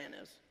what the plan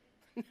is.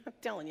 I'm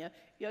telling you,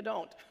 you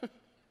don't.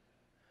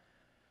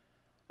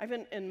 I've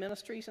been in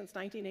ministry since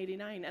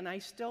 1989, and I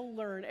still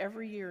learn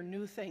every year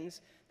new things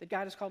that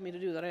God has called me to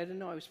do that I didn't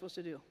know I was supposed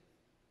to do.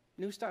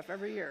 New stuff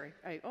every year.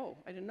 I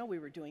didn't know we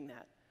were doing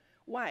that.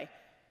 Why?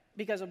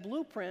 Because a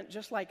blueprint,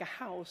 just like a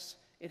house,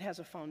 it has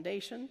a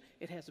foundation,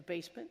 it has a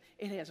basement,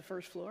 it has a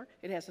first floor,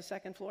 it has a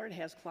second floor, it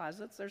has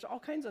closets. There's all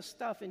kinds of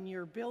stuff in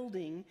your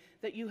building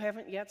that you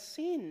haven't yet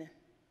seen.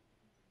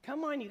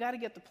 Come on, you got to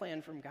get the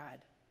plan from God.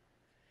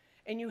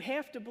 And you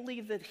have to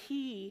believe that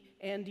he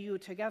and you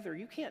together,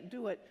 you can't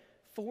do it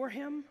for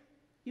him.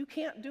 You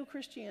can't do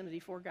Christianity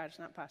for God. It's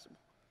not possible.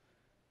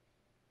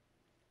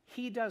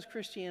 He does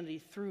Christianity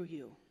through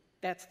you.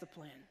 That's the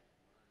plan.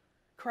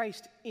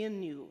 Christ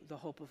in you, the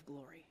hope of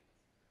glory.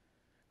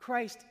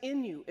 Christ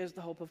in you is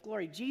the hope of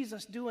glory.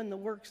 Jesus doing the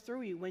works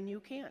through you when you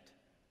can't.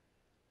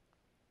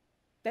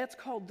 That's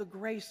called the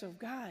grace of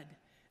God,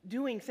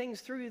 doing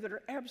things through you that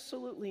are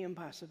absolutely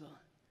impossible.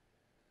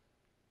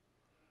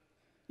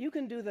 You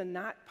can do the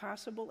not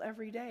possible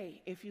every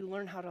day if you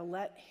learn how to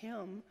let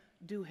him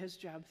do his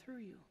job through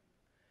you.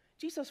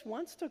 Jesus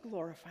wants to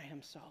glorify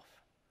himself.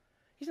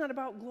 He's not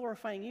about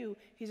glorifying you.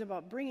 He's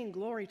about bringing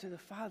glory to the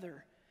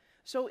Father.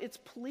 So it's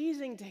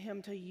pleasing to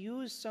him to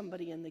use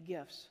somebody in the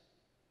gifts.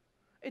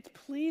 It's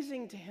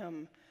pleasing to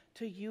him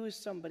to use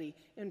somebody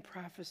in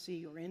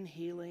prophecy or in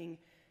healing.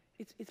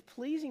 It's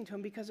pleasing to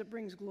him because it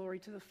brings glory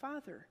to the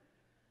Father.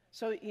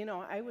 So,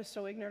 I was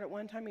so ignorant at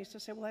one time. I used to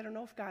say, well, I don't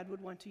know if God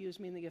would want to use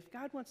me in the gift.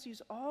 God wants to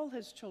use all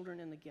his children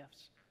in the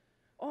gifts.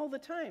 all the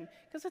time.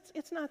 Because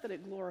it's not that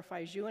it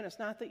glorifies you, and it's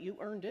not that you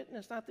earned it, and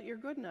it's not that you're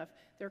good enough.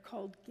 They're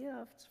called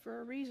gifts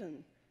for a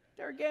reason.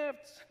 They're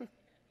gifts.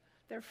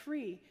 They're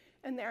free,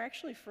 and they're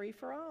actually free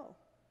for all.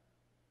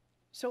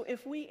 So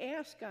if we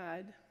ask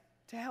God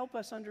to help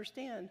us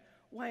understand,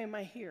 why am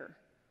I here?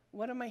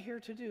 What am I here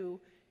to do?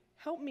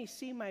 Help me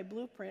see my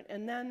blueprint,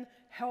 and then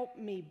help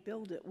me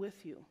build it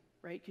with you,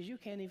 right? Because you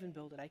can't even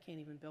build it. I can't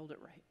even build it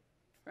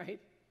right?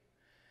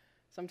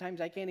 Sometimes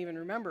I can't even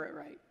remember it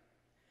right.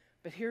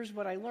 But here's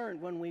what I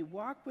learned. When we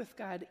walk with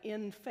God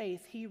in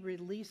faith, he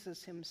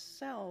releases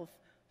himself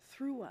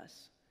through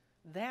us.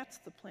 That's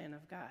the plan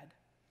of God.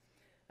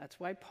 That's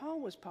why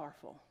Paul was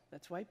powerful.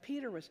 That's why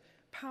Peter was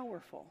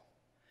powerful.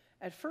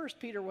 At first,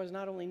 Peter was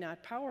not only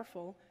not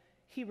powerful,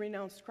 he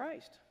renounced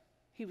Christ.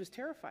 He was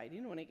terrified. He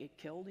didn't want to get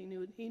killed.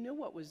 He knew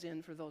what was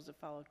in for those that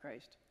followed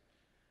Christ.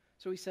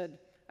 So he said,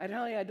 I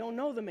tell you, I don't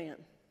know the man,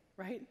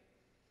 right?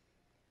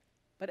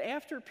 But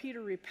after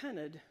Peter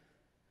repented,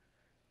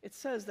 it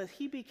says that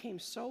he became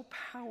so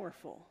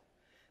powerful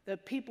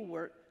that people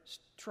were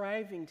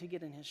striving to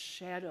get in his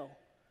shadow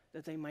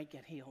that they might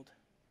get healed.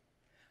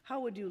 How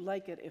would you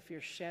like it if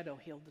your shadow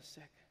healed the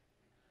sick?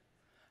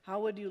 How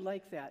would you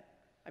like that?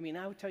 I mean,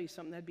 I would tell you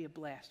something, that'd be a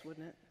blast,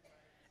 wouldn't it?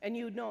 And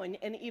you'd know, and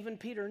even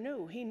Peter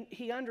knew.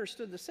 He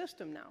understood the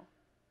system now.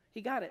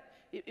 He got it.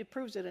 It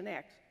proves it in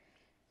Acts.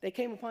 They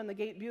came upon the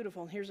gate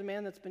beautiful, and here's a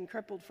man that's been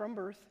crippled from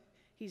birth.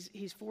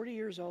 He's 40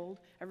 years old.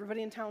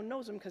 Everybody in town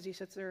knows him because he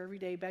sits there every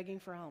day begging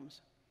for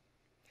alms.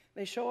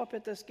 They show up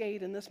at this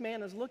gate, and this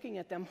man is looking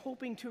at them,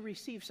 hoping to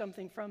receive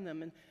something from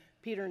them. And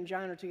Peter and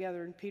John are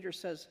together, and Peter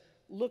says,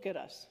 look at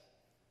us.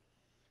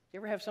 You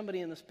ever have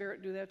somebody in the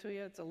spirit do that to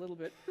you? It's a little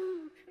bit,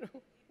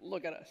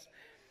 look at us.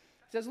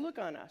 He says, look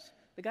on us.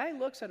 The guy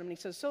looks at him, and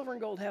he says, silver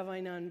and gold have I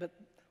none, but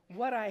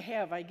what I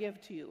have I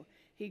give to you.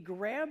 He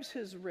grabs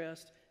his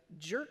wrist,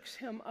 jerks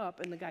him up,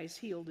 and the guy's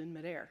healed in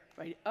midair,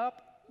 right?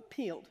 Up,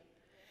 healed.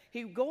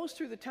 He goes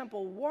through the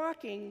temple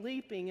walking,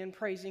 leaping, and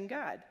praising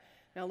God.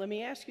 Now, let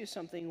me ask you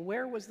something.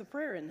 Where was the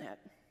prayer in that?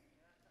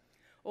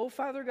 Oh,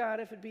 Father God,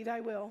 if it be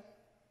thy will.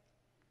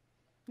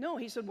 No,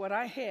 he said, what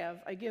I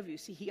have, I give you.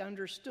 See, he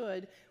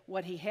understood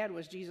what he had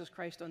was Jesus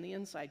Christ on the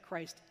inside,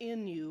 Christ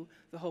in you,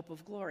 the hope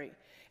of glory.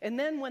 And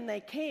then when they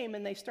came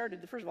and they started,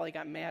 first of all, they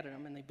got mad at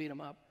him and they beat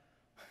him up,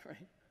 right?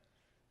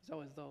 There's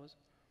always those.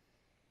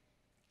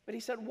 But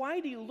he said, why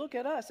do you look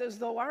at us as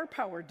though our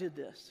power did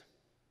this?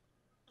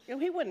 You know,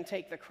 he wouldn't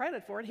take the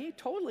credit for it. He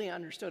totally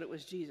understood it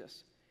was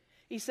Jesus.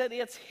 He said,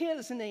 it's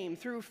his name,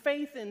 through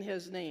faith in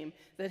his name,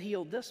 that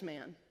healed this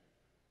man.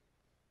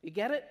 You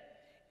get it?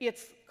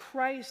 It's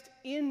Christ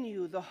in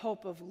you, the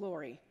hope of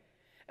glory.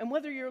 And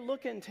whether you're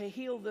looking to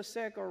heal the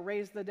sick or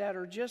raise the dead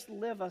or just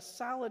live a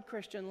solid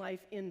Christian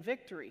life in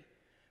victory,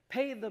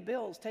 pay the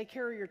bills, take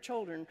care of your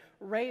children,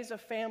 raise a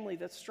family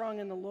that's strong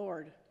in the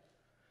Lord,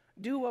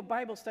 do a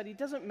Bible study,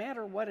 doesn't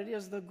matter what it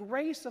is, the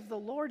grace of the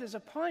Lord is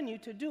upon you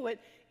to do it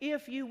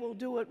if you will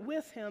do it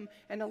with him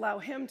and allow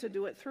him to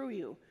do it through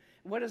you.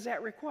 What does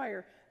that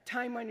require?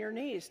 Time on your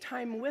knees,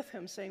 time with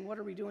him saying, what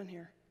are we doing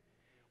here?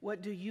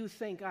 What do you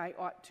think I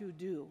ought to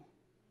do?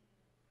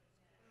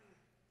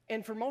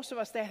 And for most of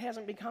us, that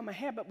hasn't become a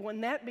habit.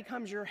 When that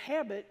becomes your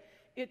habit,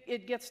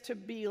 it gets to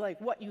be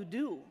like what you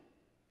do.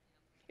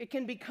 It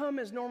can become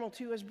as normal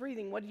to you as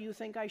breathing. What do you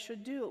think I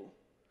should do?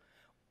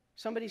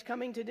 Somebody's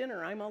coming to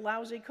dinner. I'm a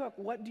lousy cook.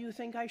 What do you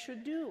think I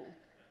should do?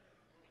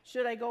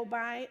 Should I go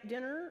buy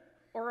dinner?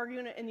 Or are you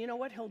gonna, and you know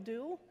what he'll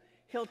do?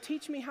 He'll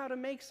teach me how to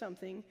make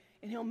something,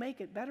 and he'll make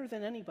it better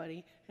than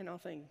anybody, and I'll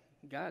think,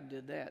 God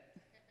did that.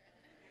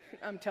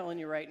 I'm telling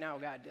you right now,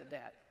 God did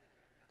that.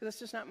 Because it's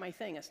just not my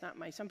thing. It's not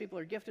my, some people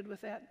are gifted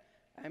with that.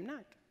 I'm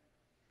not.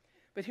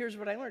 But here's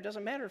what I learned. It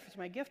doesn't matter if it's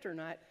my gift or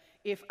not.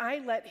 If I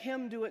let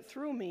him do it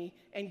through me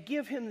and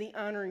give him the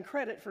honor and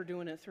credit for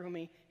doing it through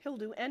me, he'll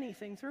do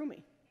anything through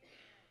me.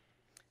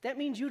 That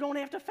means you don't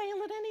have to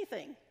fail at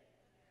anything.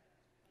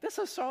 This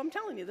is, so I'm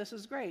telling you, this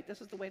is great.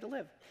 This is the way to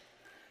live.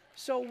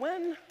 So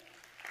when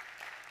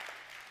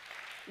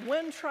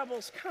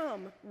troubles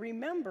come,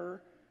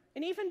 remember,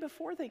 and even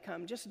before they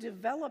come, just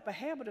develop a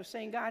habit of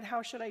saying, God,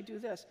 how should I do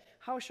this?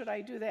 How should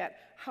I do that?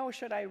 How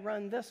should I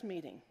run this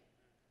meeting?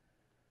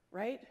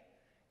 Right?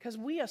 Because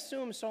we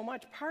assume so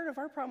much. Part of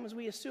our problem is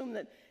we assume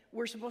that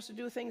we're supposed to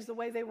do things the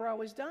way they were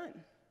always done.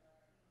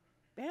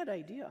 Bad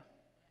idea.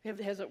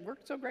 Has it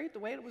worked so great the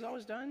way it was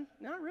always done?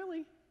 Not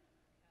really.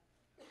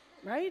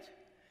 Right?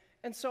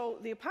 And so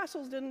the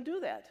apostles didn't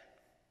do that.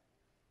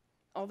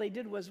 All they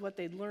did was what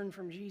they'd learned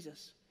from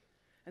Jesus.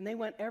 And they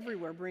went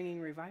everywhere bringing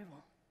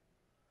revival.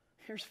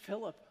 Here's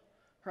Philip,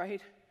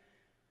 right?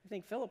 I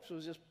think Philip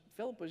was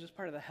just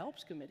part of the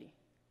helps committee.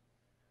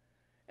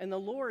 And the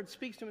Lord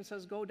speaks to him and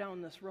says, go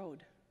down this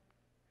road.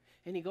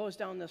 And he goes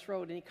down this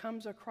road and he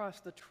comes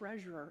across the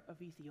treasurer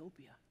of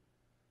Ethiopia.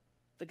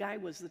 The guy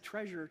was the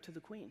treasurer to the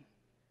queen.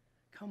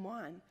 Come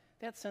on,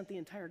 that sent the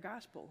entire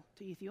gospel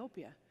to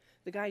Ethiopia.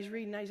 The guy's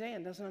reading Isaiah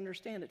and doesn't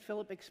understand it.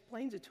 Philip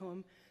explains it to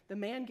him. The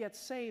man gets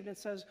saved and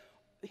says,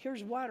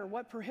 here's water.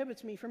 What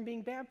prohibits me from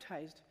being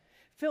baptized?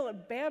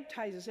 Philip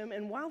baptizes him,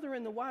 and while they're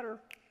in the water,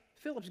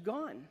 Philip's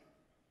gone.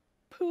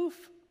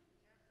 Poof.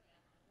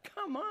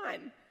 Come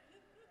on.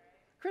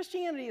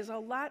 Christianity is a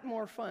lot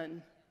more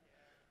fun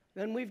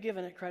than we've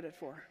given it credit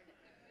for.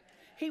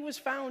 He was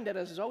found at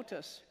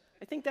Azotus.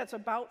 I think that's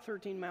about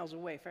 13 miles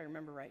away, if I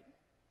remember right.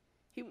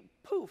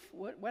 Poof,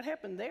 what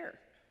happened there?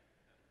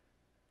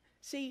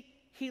 See,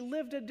 he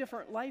lived a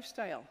different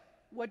lifestyle.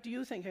 What do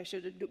you think I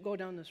should go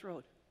down this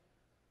road?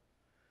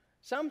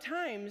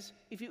 Sometimes,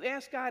 if you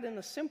ask God in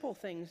the simple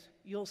things,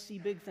 you'll see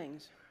big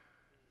things.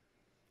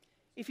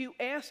 If you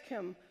ask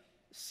him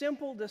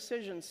simple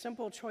decisions,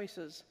 simple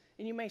choices,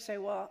 and you may say,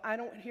 well, I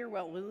don't hear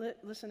well.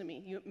 Listen to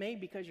me. You may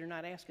because you're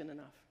not asking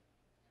enough.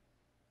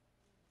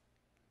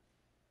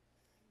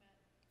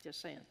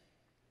 Just saying.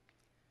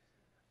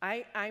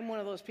 I'm one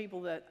of those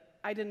people that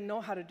I didn't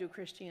know how to do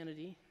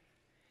Christianity,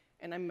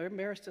 and I'm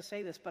embarrassed to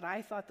say this, but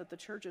I thought that the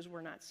churches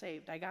were not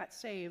saved. I got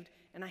saved,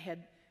 and I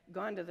had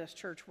gone to this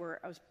church where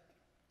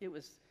it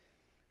was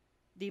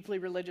deeply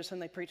religious,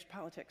 and they preached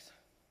politics.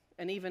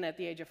 And even at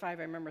the age of 5,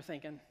 I remember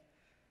thinking,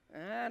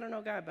 I don't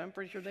know God, but I'm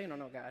pretty sure they don't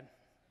know God.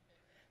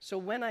 So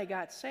when I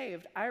got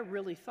saved, I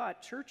really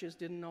thought churches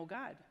didn't know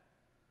God.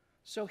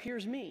 So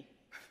here's me.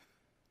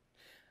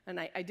 And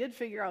I did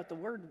figure out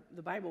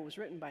the Bible was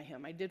written by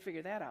him. I did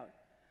figure that out.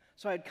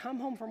 So I'd come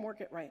home from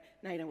work at night,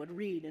 and I would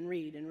read and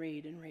read and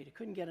read and read. I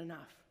couldn't get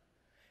enough.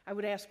 I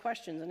would ask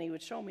questions, and he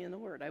would show me in the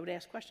Word. I would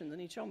ask questions,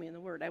 and he'd show me in the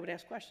Word. I would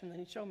ask questions, and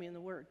he'd show me in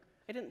the Word.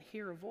 I didn't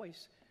hear a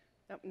voice,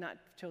 not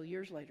till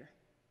years later.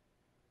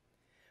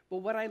 But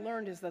what I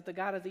learned is that the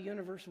God of the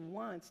universe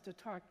wants to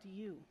talk to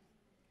you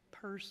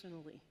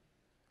personally.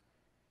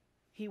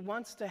 He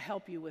wants to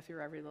help you with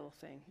your every little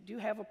thing. Do you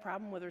have a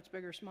problem, whether it's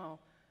big or small?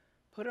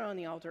 Put it on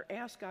the altar.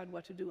 Ask God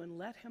what to do, and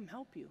let him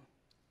help you.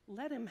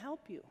 Let him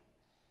help you.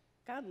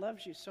 God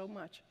loves you so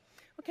much.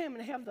 Okay, I'm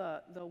going to have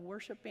the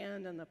worship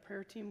band and the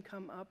prayer team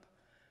come up.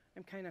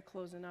 I'm kind of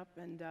closing up,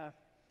 and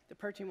the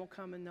prayer team will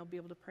come, and they'll be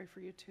able to pray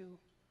for you too.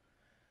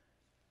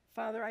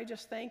 Father, I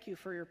just thank you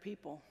for your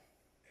people.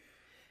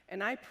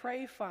 And I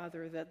pray,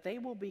 Father, that they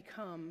will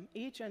become,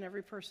 each and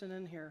every person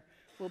in here,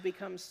 will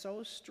become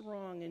so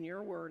strong in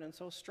your word and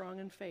so strong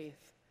in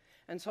faith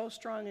and so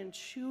strong in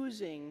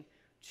choosing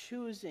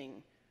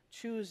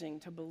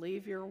to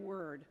believe your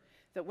word,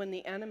 that when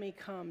the enemy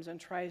comes and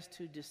tries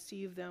to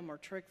deceive them or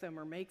trick them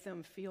or make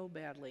them feel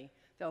badly,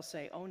 they'll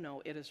say, oh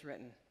no, it is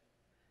written.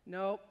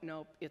 Nope,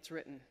 it's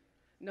written.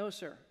 No,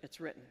 sir, it's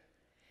written.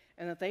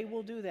 And that they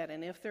will do that.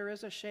 And if there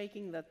is a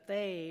shaking, that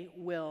they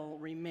will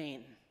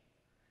remain.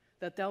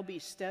 That they'll be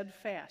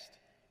steadfast,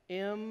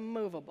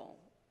 immovable,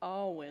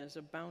 always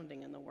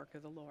abounding in the work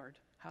of the Lord.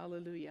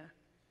 Hallelujah.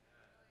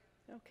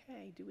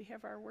 Okay, do we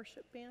have our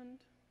worship band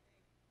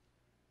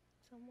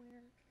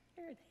somewhere?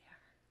 There they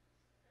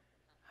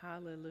are.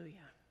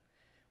 Hallelujah.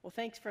 Well,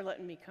 thanks for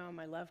letting me come.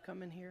 I love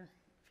coming here.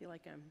 I feel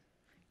like I'm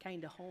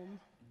kind of home.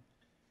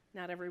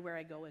 Not everywhere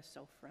I go is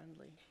so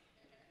friendly.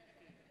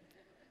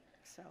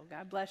 So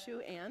God bless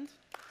you, and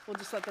we'll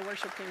just let the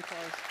worship team close.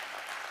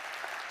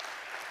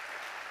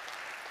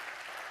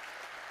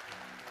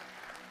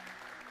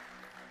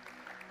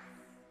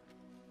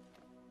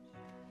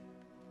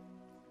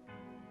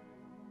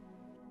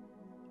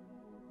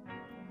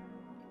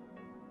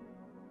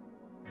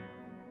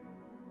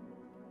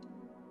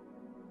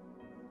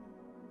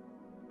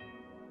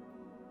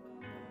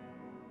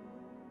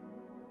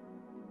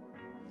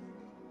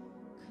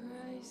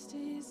 Christ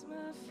is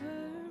my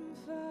firm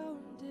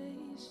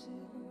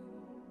foundation,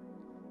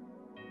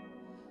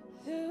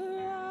 the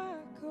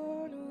rock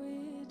on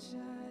which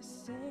I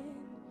stand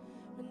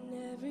when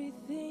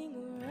everything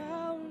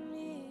around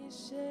me is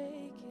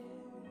shaking.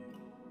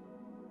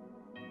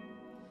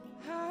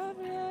 I've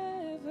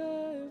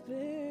never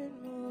been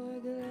more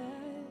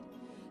glad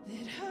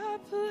that I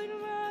put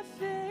my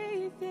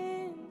faith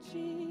in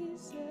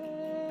Jesus,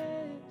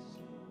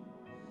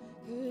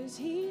 'cause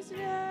he's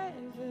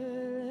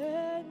never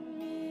let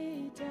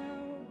me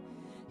down.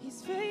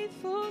 He's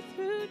faithful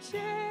through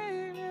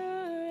generations.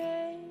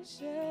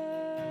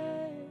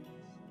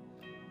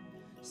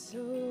 So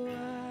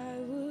why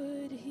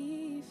would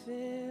he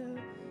fail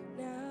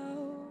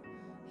now?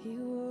 He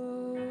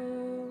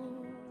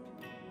won't.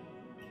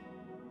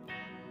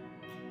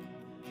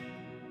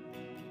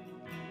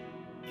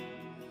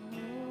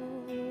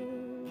 Oh,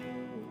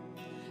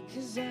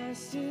 'cause I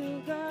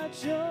still got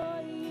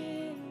joy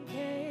in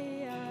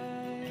chaos.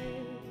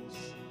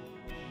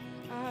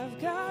 I've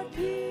got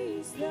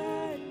peace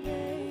that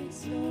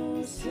makes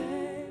no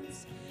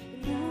sense,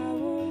 and I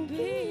won't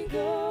be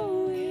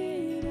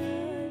going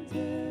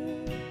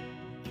under.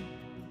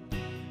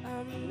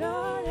 I'm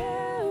not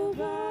held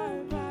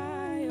by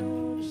my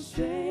own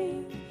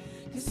strength,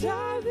 'cause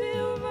I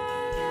built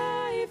my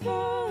life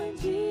on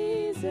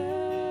Jesus,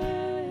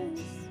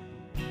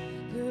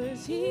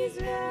 'cause he's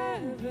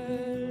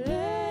never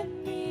let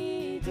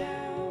me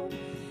down.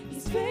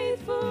 He's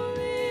faithful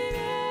in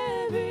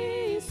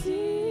every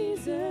season.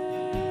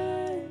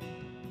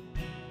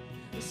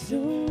 So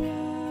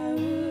why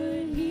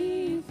would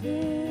he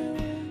fail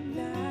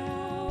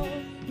now?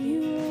 He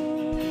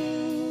won't.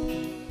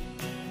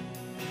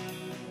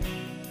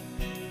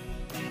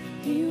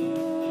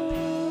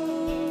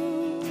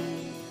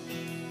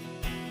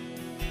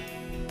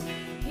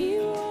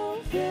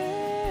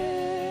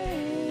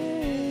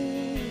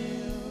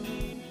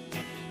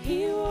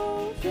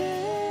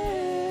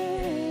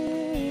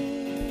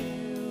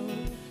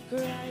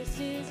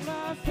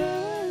 my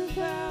firm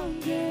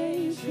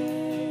foundation,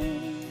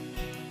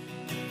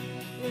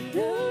 and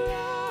the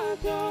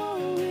rock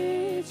on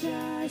which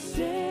I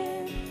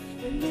stand,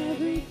 when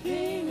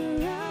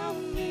everything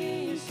around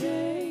me is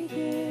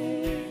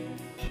shaking.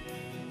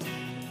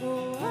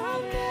 Oh,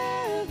 I've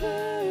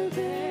never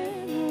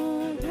been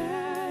more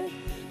glad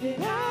that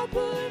I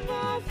put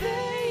my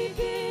faith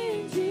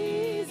in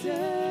Jesus,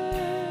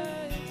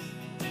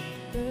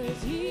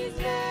 'cause He's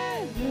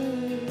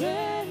never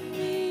let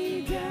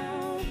me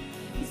down.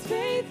 He's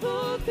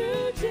faithful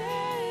through generations.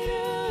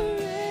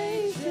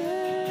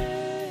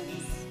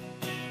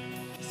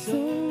 So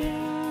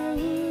why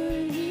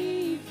would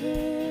He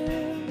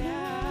fail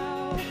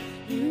now?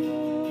 He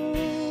won't.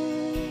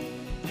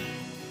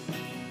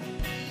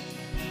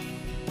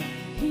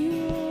 He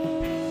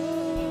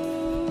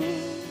won't.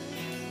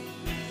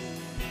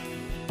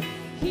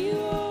 He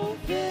won't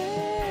fail.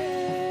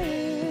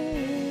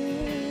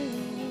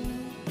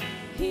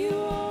 He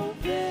won't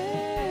fail.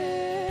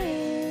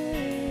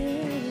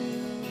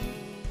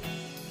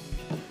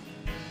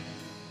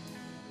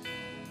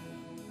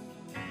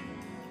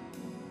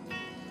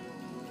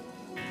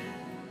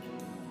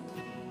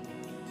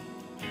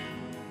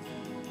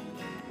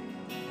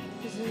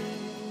 'Cause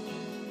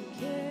wind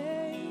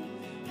came,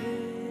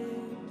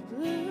 wind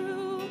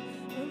blew,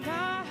 and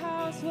my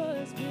house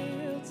was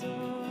built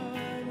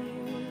on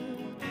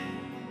you.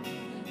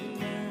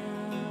 And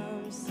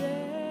I'm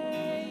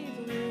safe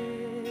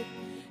with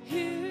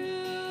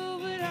you,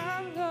 but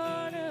I'm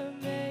gonna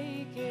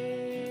make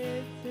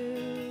it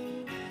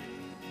through.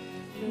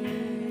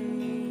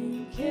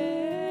 Rain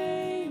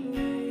came,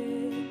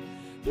 wind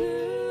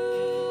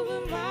blew,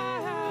 but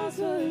my house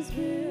was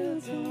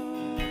built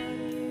on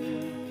you.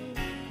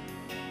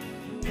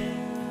 And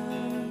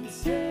I'm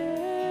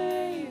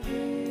safe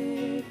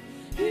with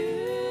you,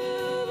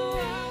 but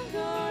I'm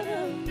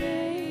gonna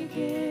make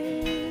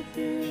it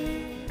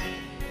through.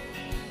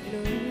 And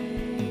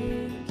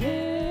rain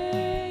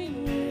came,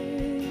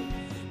 wind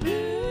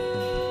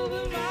blew,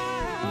 but my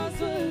house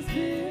was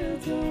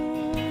built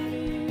on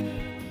you.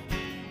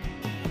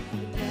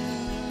 And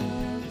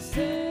I'm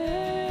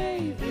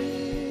safe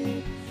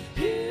with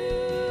you,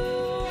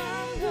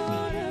 I'm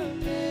gonna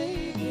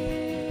make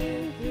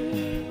it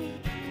through.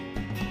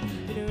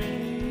 And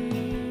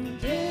rain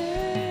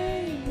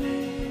came,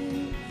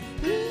 wind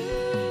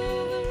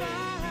blew, but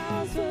my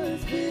house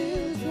was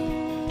built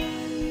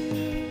on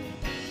you.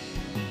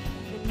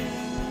 And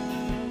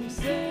I'm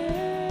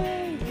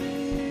safe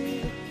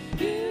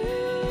with you,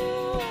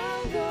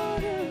 I'm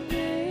gonna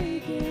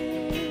make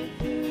it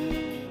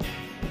through.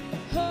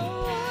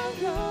 Oh, I'm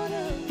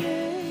gonna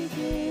make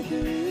it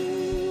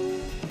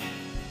through,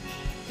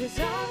 'cause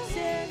I'm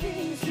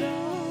standing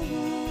strong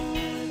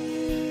on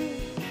you.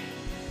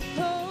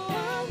 Oh,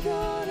 I'm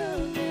gonna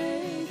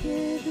make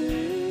it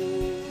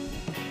through,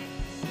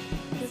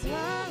 'cause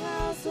my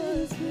house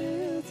was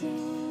built on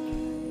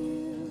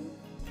you.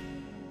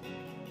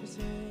 'Cause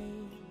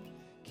rain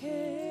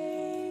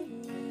came,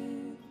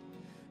 wind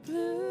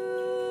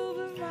blew,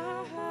 but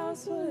my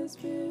house was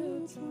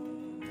built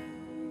on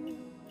you.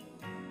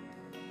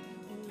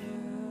 And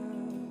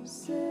I'm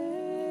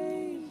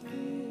safe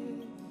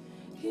with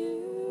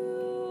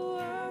you,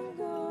 I'm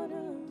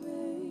gonna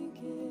make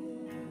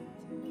it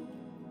through.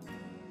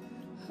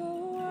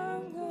 Oh,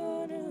 I'm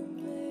gonna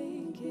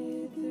make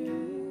it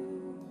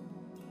through,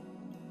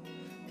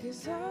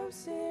 'cause I'm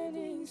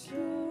standing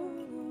strong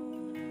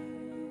on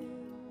you.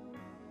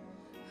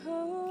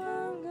 Oh,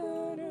 I'm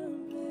gonna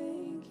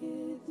make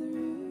it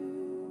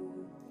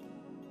through,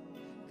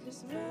 'cause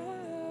my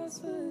house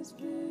was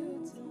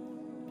built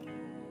on you.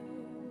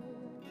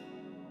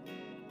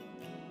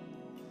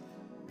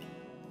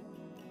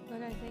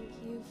 Lord, I thank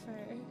you for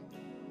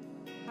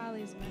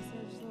Holly's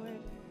message,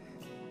 Lord.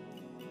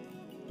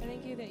 I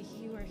thank you that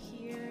you are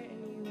here and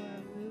you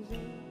are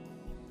moving.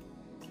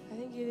 I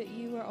thank you that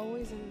you are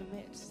always in the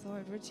midst,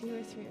 Lord. Where 2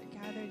 or 3 are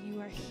gathered,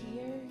 you are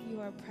here, you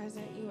are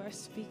present, you are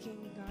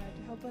speaking, God.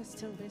 Help us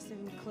to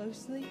listen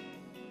closely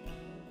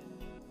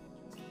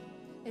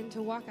and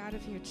to walk out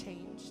of here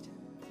changed.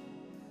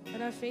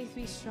 Let our faith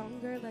be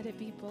stronger, let it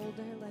be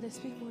bolder, let us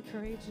be more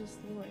courageous,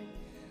 Lord.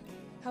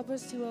 Help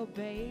us to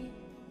obey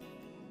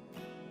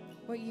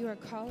what you are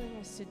calling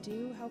us to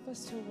do. Help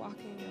us to walk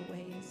in your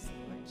ways,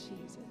 Lord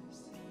Jesus.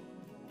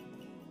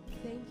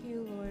 Thank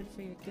you, Lord,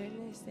 for your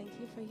goodness. Thank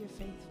you for your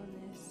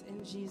faithfulness.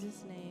 In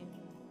Jesus' name,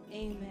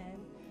 amen.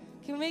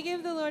 Can we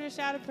give the Lord a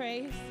shout of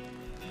praise?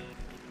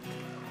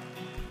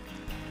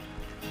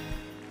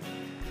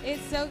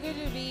 It's so good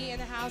to be in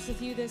the house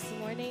with you this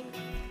morning.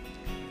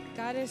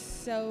 God is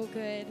so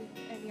good,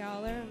 and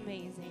y'all are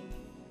amazing.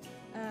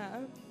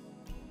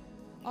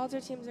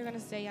 Altar teams are going to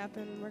stay up,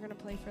 and we're going to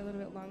play for a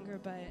little bit longer,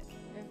 but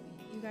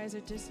you guys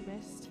are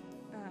dismissed,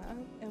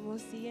 and we'll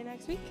see you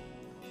next week.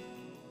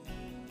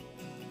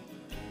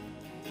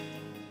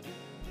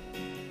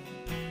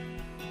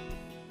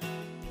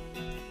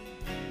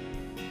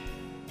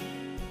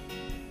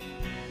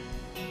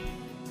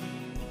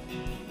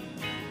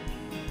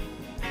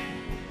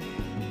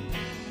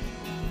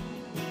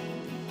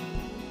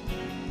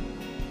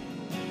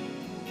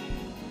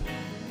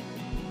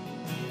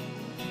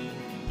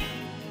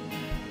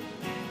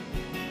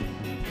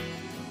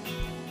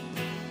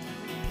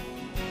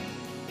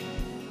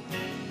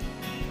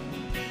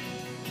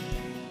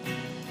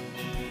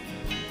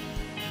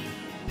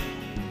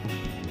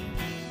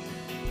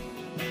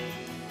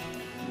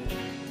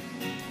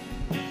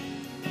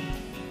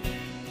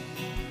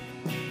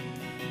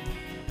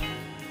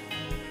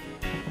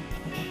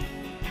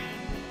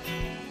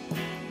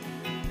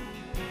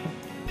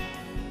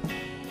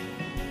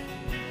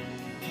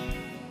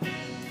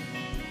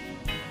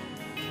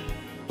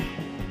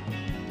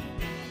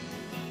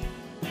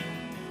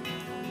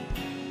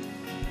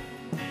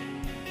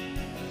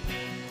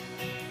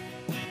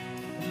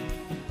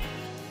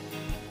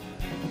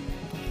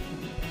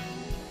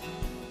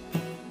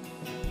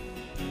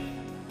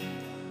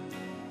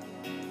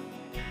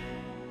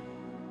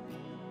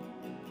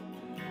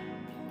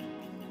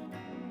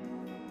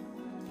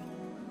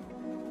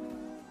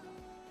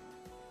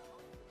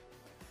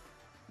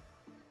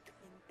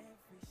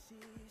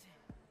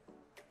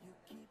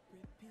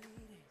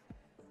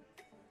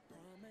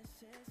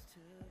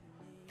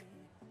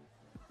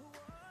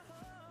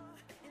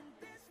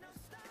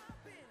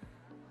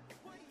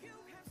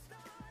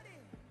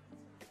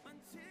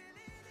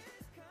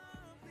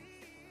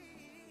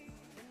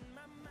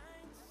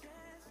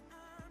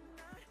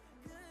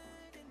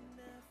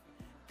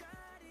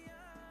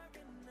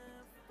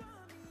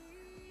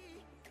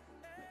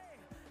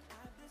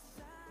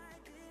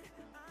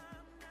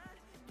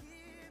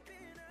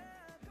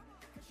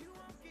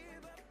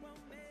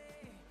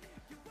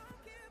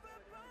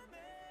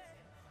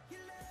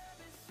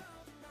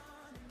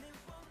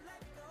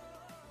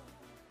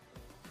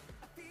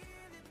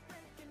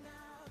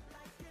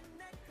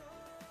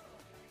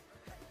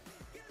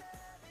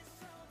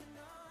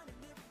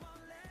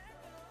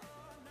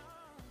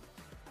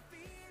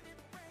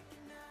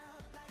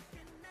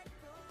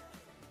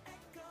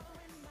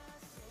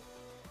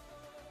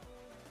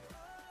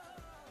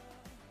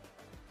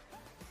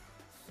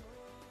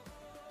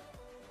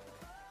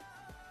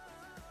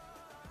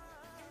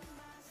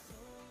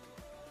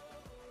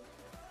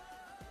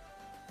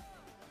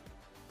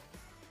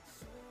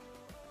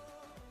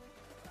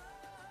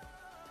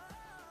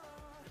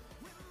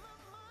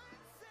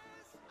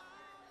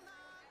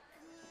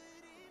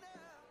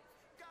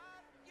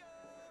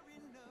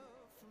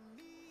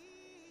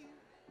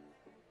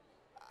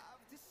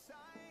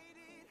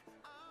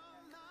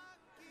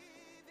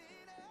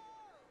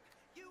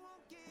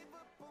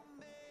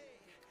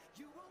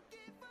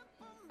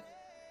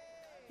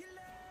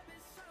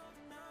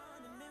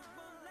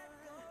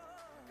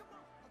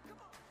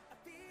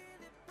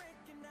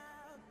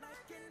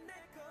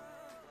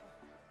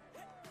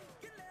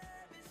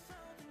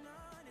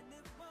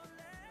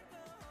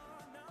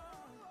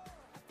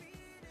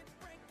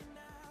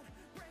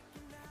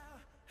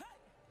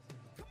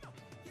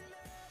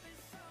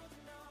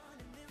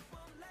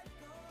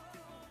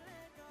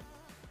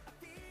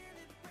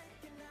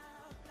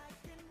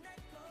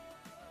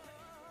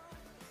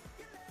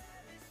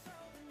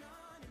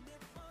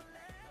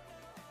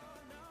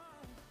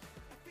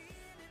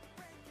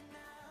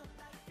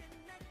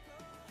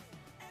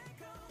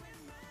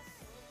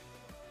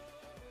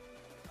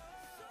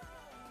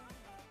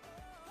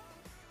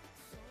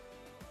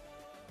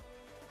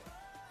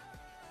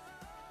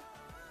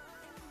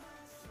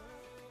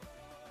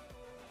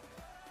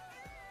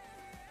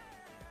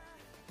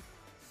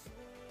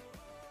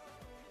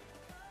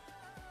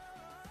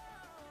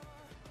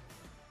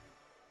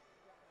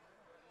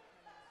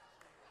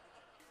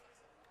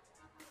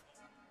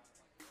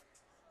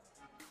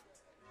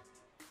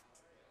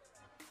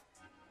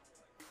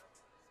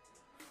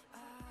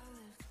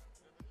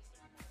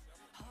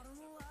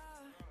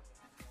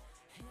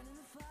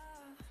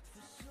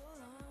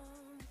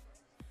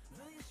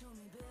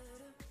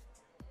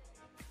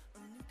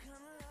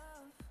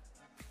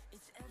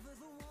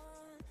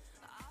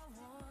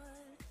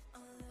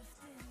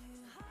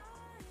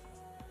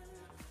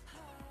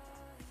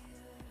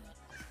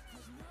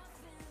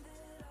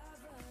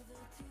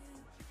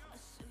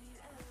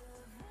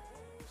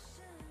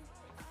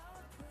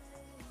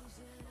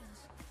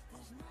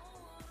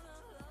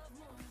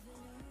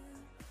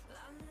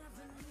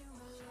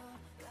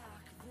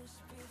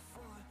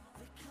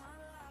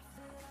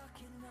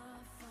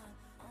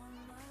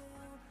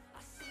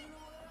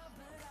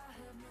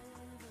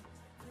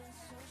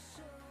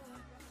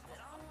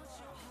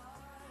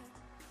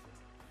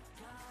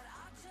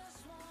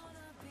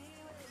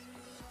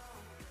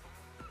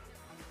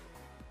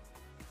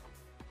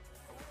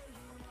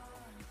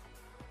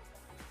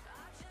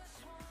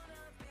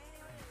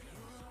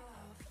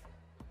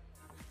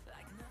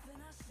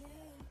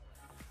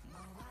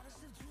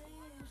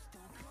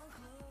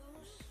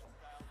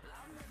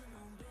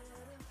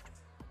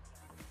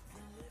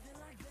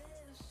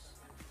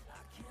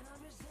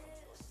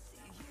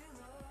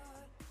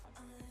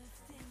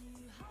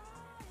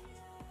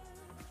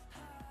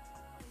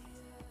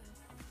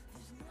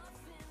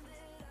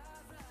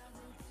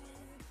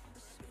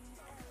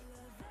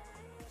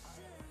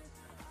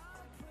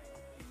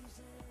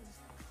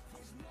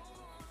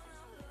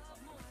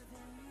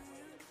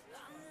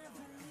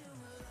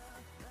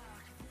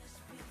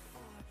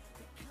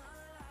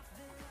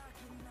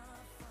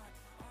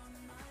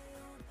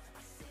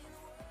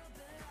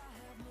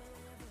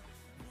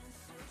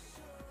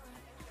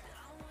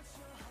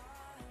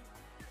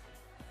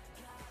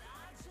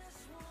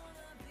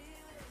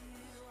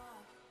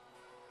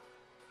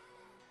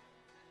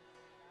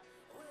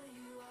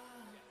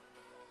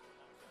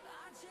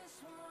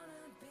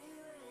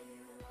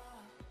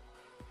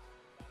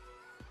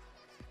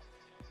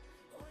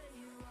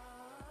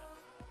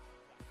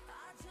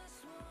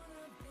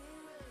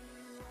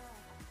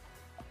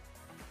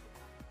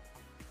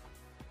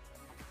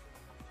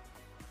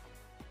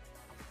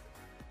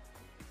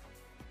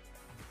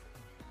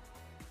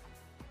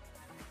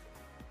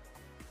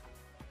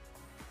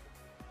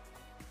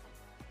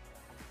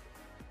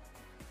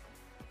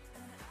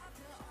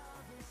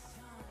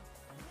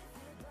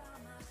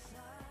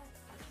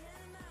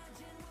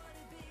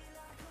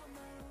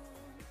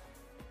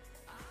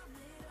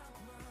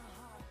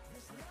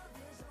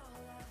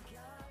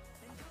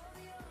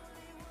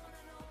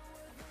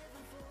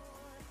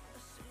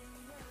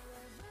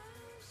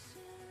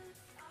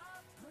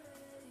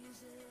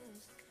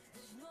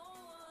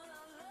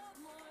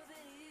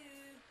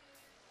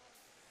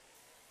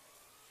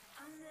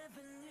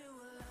 never knew